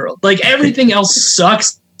of the world. Like everything else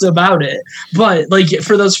sucks about it, but like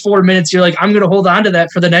for those 4 minutes, you're like, I'm gonna hold on to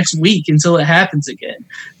that for the next week until it happens again.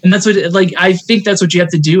 And that's what, like, I think that's what you have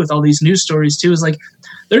to do with all these news stories too, is like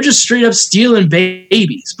they're just straight up stealing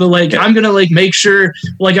babies, but like I'm gonna like make sure,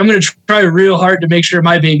 like I'm gonna try real hard to make sure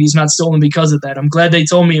my baby's not stolen because of that. I'm glad they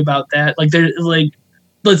told me about that. Like they're like,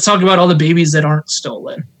 let's talk about all the babies that aren't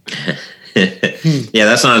stolen. Yeah,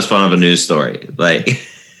 that's not as fun of a news story. Like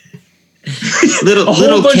a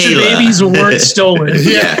whole bunch of babies weren't stolen.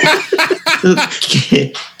 Yeah.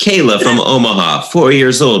 Kayla from Omaha, 4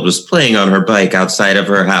 years old, was playing on her bike outside of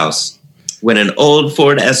her house when an old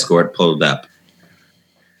Ford Escort pulled up.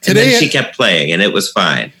 And then she kept playing, and it was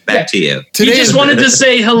fine. Back to you. He just wanted to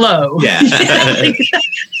say hello. Yeah.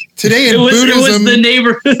 Today in Buddhism, it was the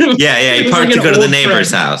neighbor. Yeah, he parked to go to the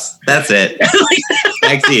neighbor's house. That's it.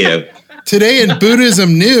 Back to you. Today in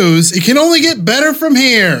Buddhism news, it can only get better from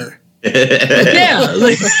here. Yeah,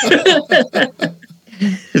 like,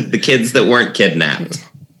 the kids that weren't kidnapped.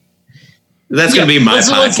 That's going to be my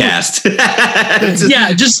podcast. It's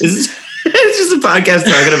just a podcast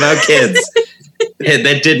talking about kids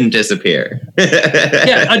that didn't disappear.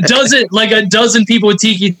 Yeah, a dozen people with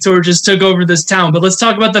tiki torches took over this town, but let's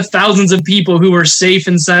talk about the thousands of people who were safe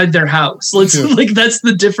inside their house. That's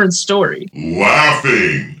the different story.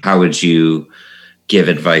 Laughing. How would you give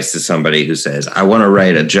advice to somebody who says, I want to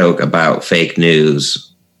write a joke about fake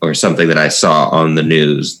news or something that I saw on the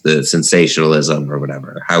news, the sensationalism or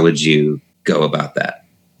whatever? How would you go about that?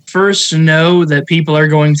 First, know that people are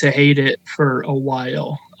going to hate it for a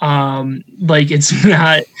while. Like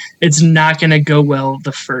it's not going to go well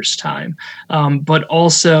the first time. But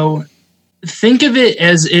also think of it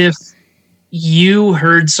as if you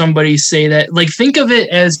heard somebody say that. Like think of it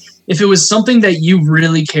as if it was something that you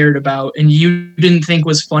really cared about and you didn't think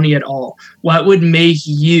was funny at all. What would make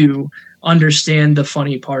you understand the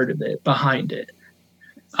funny part of it, behind it?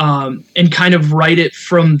 And kind of write it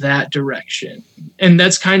from that direction. And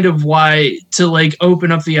that's kind of why, to like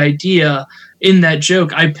open up the idea in that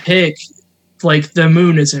joke, I pick like the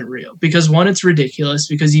moon isn't real, because one, it's ridiculous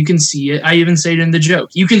because you can see it. I even say it in the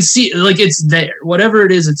joke. You can see it, like it's there. Whatever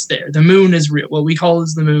it is, it's there. The moon is real. What we call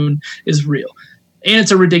as the moon is real. And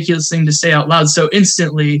it's a ridiculous thing to say out loud. So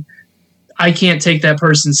instantly, I can't take that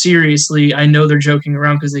person seriously. I know they're joking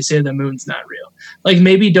around because they say the moon's not real. Like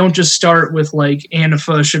maybe don't just start with like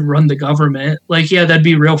Antifa should run the government. Like, yeah, that'd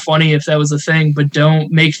be real funny if that was a thing, but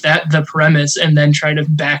don't make that the premise and then try to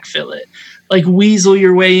backfill it. Like weasel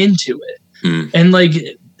your way into it. And like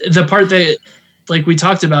the part that like we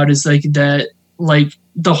talked about is like that, like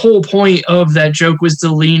the whole point of that joke was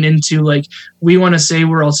to lean into like, we want to say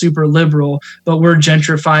we're all super liberal, but we're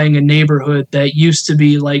gentrifying a neighborhood that used to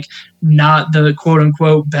be like not the quote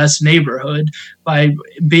unquote best neighborhood by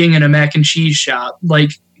being in a mac and cheese shop.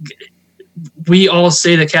 Like we all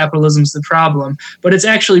say that capitalism's the problem, but it's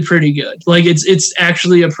actually pretty good. Like it's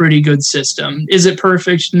actually a pretty good system. Is it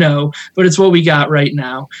perfect? No, but it's what we got right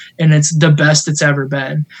now. And it's the best it's ever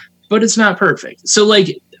been, but it's not perfect. So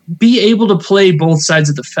like, be able to play both sides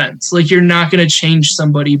of the fence. Like, you're not going to change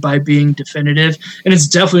somebody by being definitive, and it's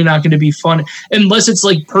definitely not going to be fun unless it's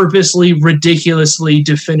like purposely ridiculously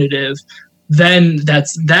definitive. Then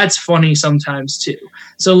that's funny sometimes too.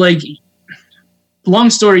 So like, long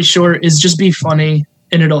story short is just be funny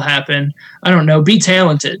and it'll happen. I don't know. Be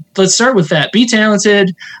talented. Let's start with that. Be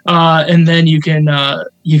talented, and then you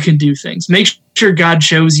can do things. Make sure God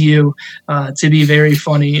chose you to be very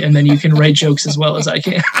funny, and then you can write jokes as well as I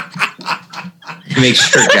can. Make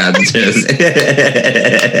sure God chose.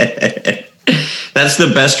 That's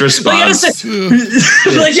the best response.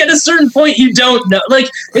 Like at a certain point, you don't know. Like,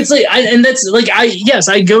 it's like,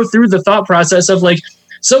 I go through the thought process of like,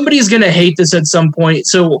 somebody's going to hate this at some point.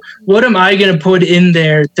 So what am I going to put in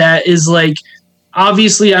there that is like,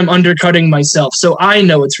 obviously I'm undercutting myself. So I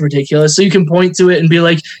know it's ridiculous. So you can point to it and be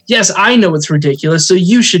like, yes, I know it's ridiculous. So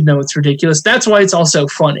you should know it's ridiculous. That's why it's also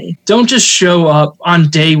funny. Don't just show up on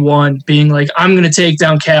day one being like, I'm going to take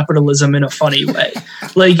down capitalism in a funny way.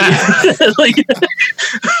 Like,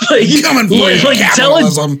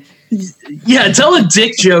 tell a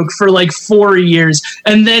dick joke for like 4 years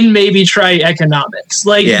and then maybe try economics.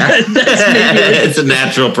 Like, that's maybe it's a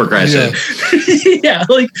natural progression. Yeah,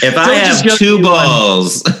 like if I have 2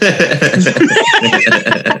 balls.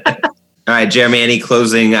 All right, Jeremy, any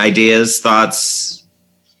closing ideas, thoughts,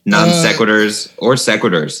 non sequiturs or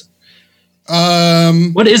sequiturs?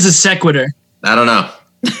 What is a sequitur? I don't know.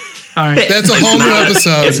 All right, that's a whole new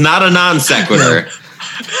episode. It's not a non sequitur.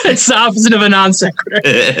 It's the opposite of a non sequitur.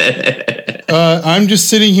 I'm just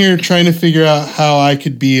sitting here trying to figure out how I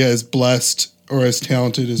could be as blessed or as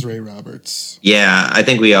talented as Ray Roberts. Yeah, I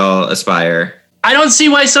think we all aspire. I don't see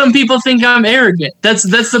why some people think I'm arrogant. That's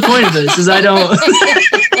the point of this. Is I don't.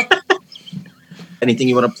 Anything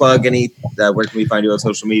you want to plug? Where can we find you on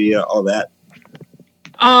social media? All that.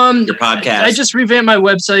 Your podcast. I just revamped my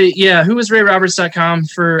website. Yeah, whoisrayroberts.com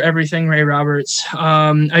for everything Ray Roberts.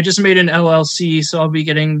 I just made an LLC, so I'll be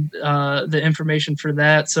getting the information for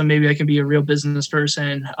that. So maybe I can be a real business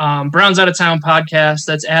person. Browns Out of Town podcast.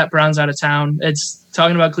 That's at Browns Out of Town. It's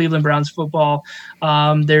talking about Cleveland Browns football.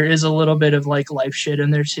 There is a little bit of like life shit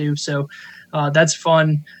in there too. So that's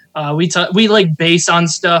fun. We like base on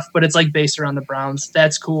stuff, but it's like based around the Browns.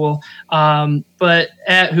 That's cool. But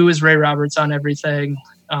at Who is Ray Roberts on everything.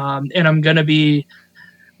 And I'm going to be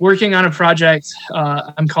working on a project.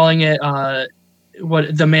 I'm calling it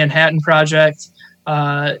the Manhattan Project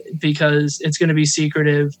because it's going to be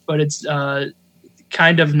secretive, but it's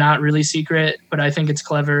kind of not really secret, but I think it's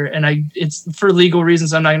clever. And it's for legal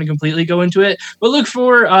reasons. I'm not going to completely go into it, but look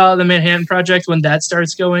for the Manhattan Project when that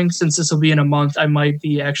starts going. Since this will be in a month, I might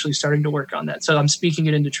be actually starting to work on that. So I'm speaking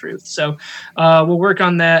it into truth. So we'll work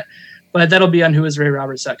on that, but that'll be on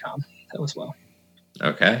whoisrayroberts.com as well.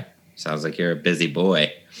 Okay. Sounds like you're a busy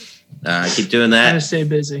boy. Keep doing that. I'm gonna stay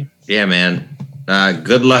busy. Yeah, man.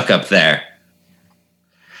 Good luck up there.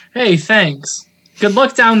 Hey, thanks. Good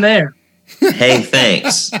luck down there. Hey,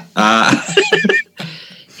 thanks.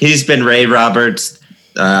 He's been Ray Roberts.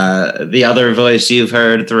 The other voice you've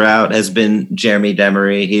heard throughout has been Jeremy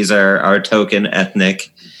Demery. He's our token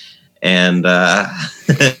ethnic. And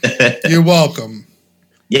you're welcome.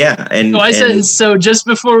 Yeah. So just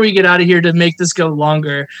before we get out of here to make this go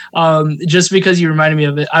longer, just because you reminded me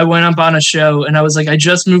of it, I went up on a show and I was like, I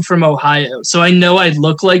just moved from Ohio. So I know I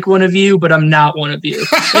look like one of you, but I'm not one of you.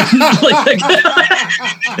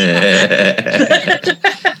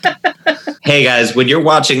 Hey guys, when you're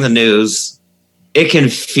watching the news, it can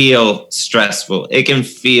feel stressful. It can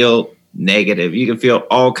feel negative. You can feel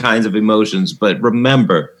all kinds of emotions, but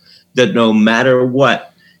remember that no matter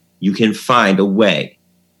what, you can find a way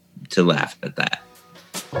to laugh at that.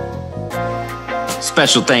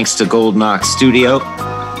 Special thanks to Golden Ox Studio.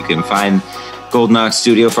 You can find Golden Ox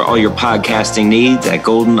Studio for all your podcasting needs at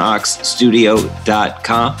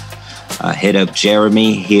goldenoxstudio.com. Hit up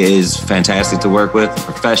Jeremy. He is fantastic to work with,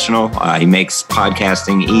 professional. He makes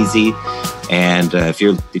podcasting easy. And if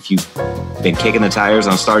you've been kicking the tires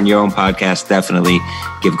on starting your own podcast, definitely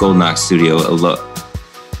give Golden Ox Studio a look.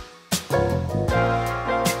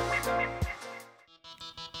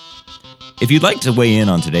 If you'd like to weigh in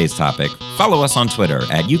on today's topic, follow us on Twitter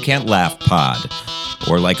at YouCan'tLaughPod,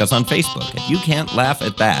 or like us on Facebook at You Can't Laugh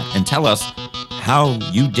at That, and tell us how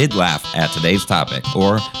you did laugh at today's topic,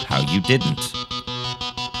 or how you didn't.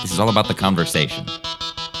 This is all about the conversation,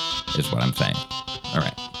 is what I'm saying. All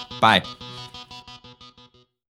right, bye.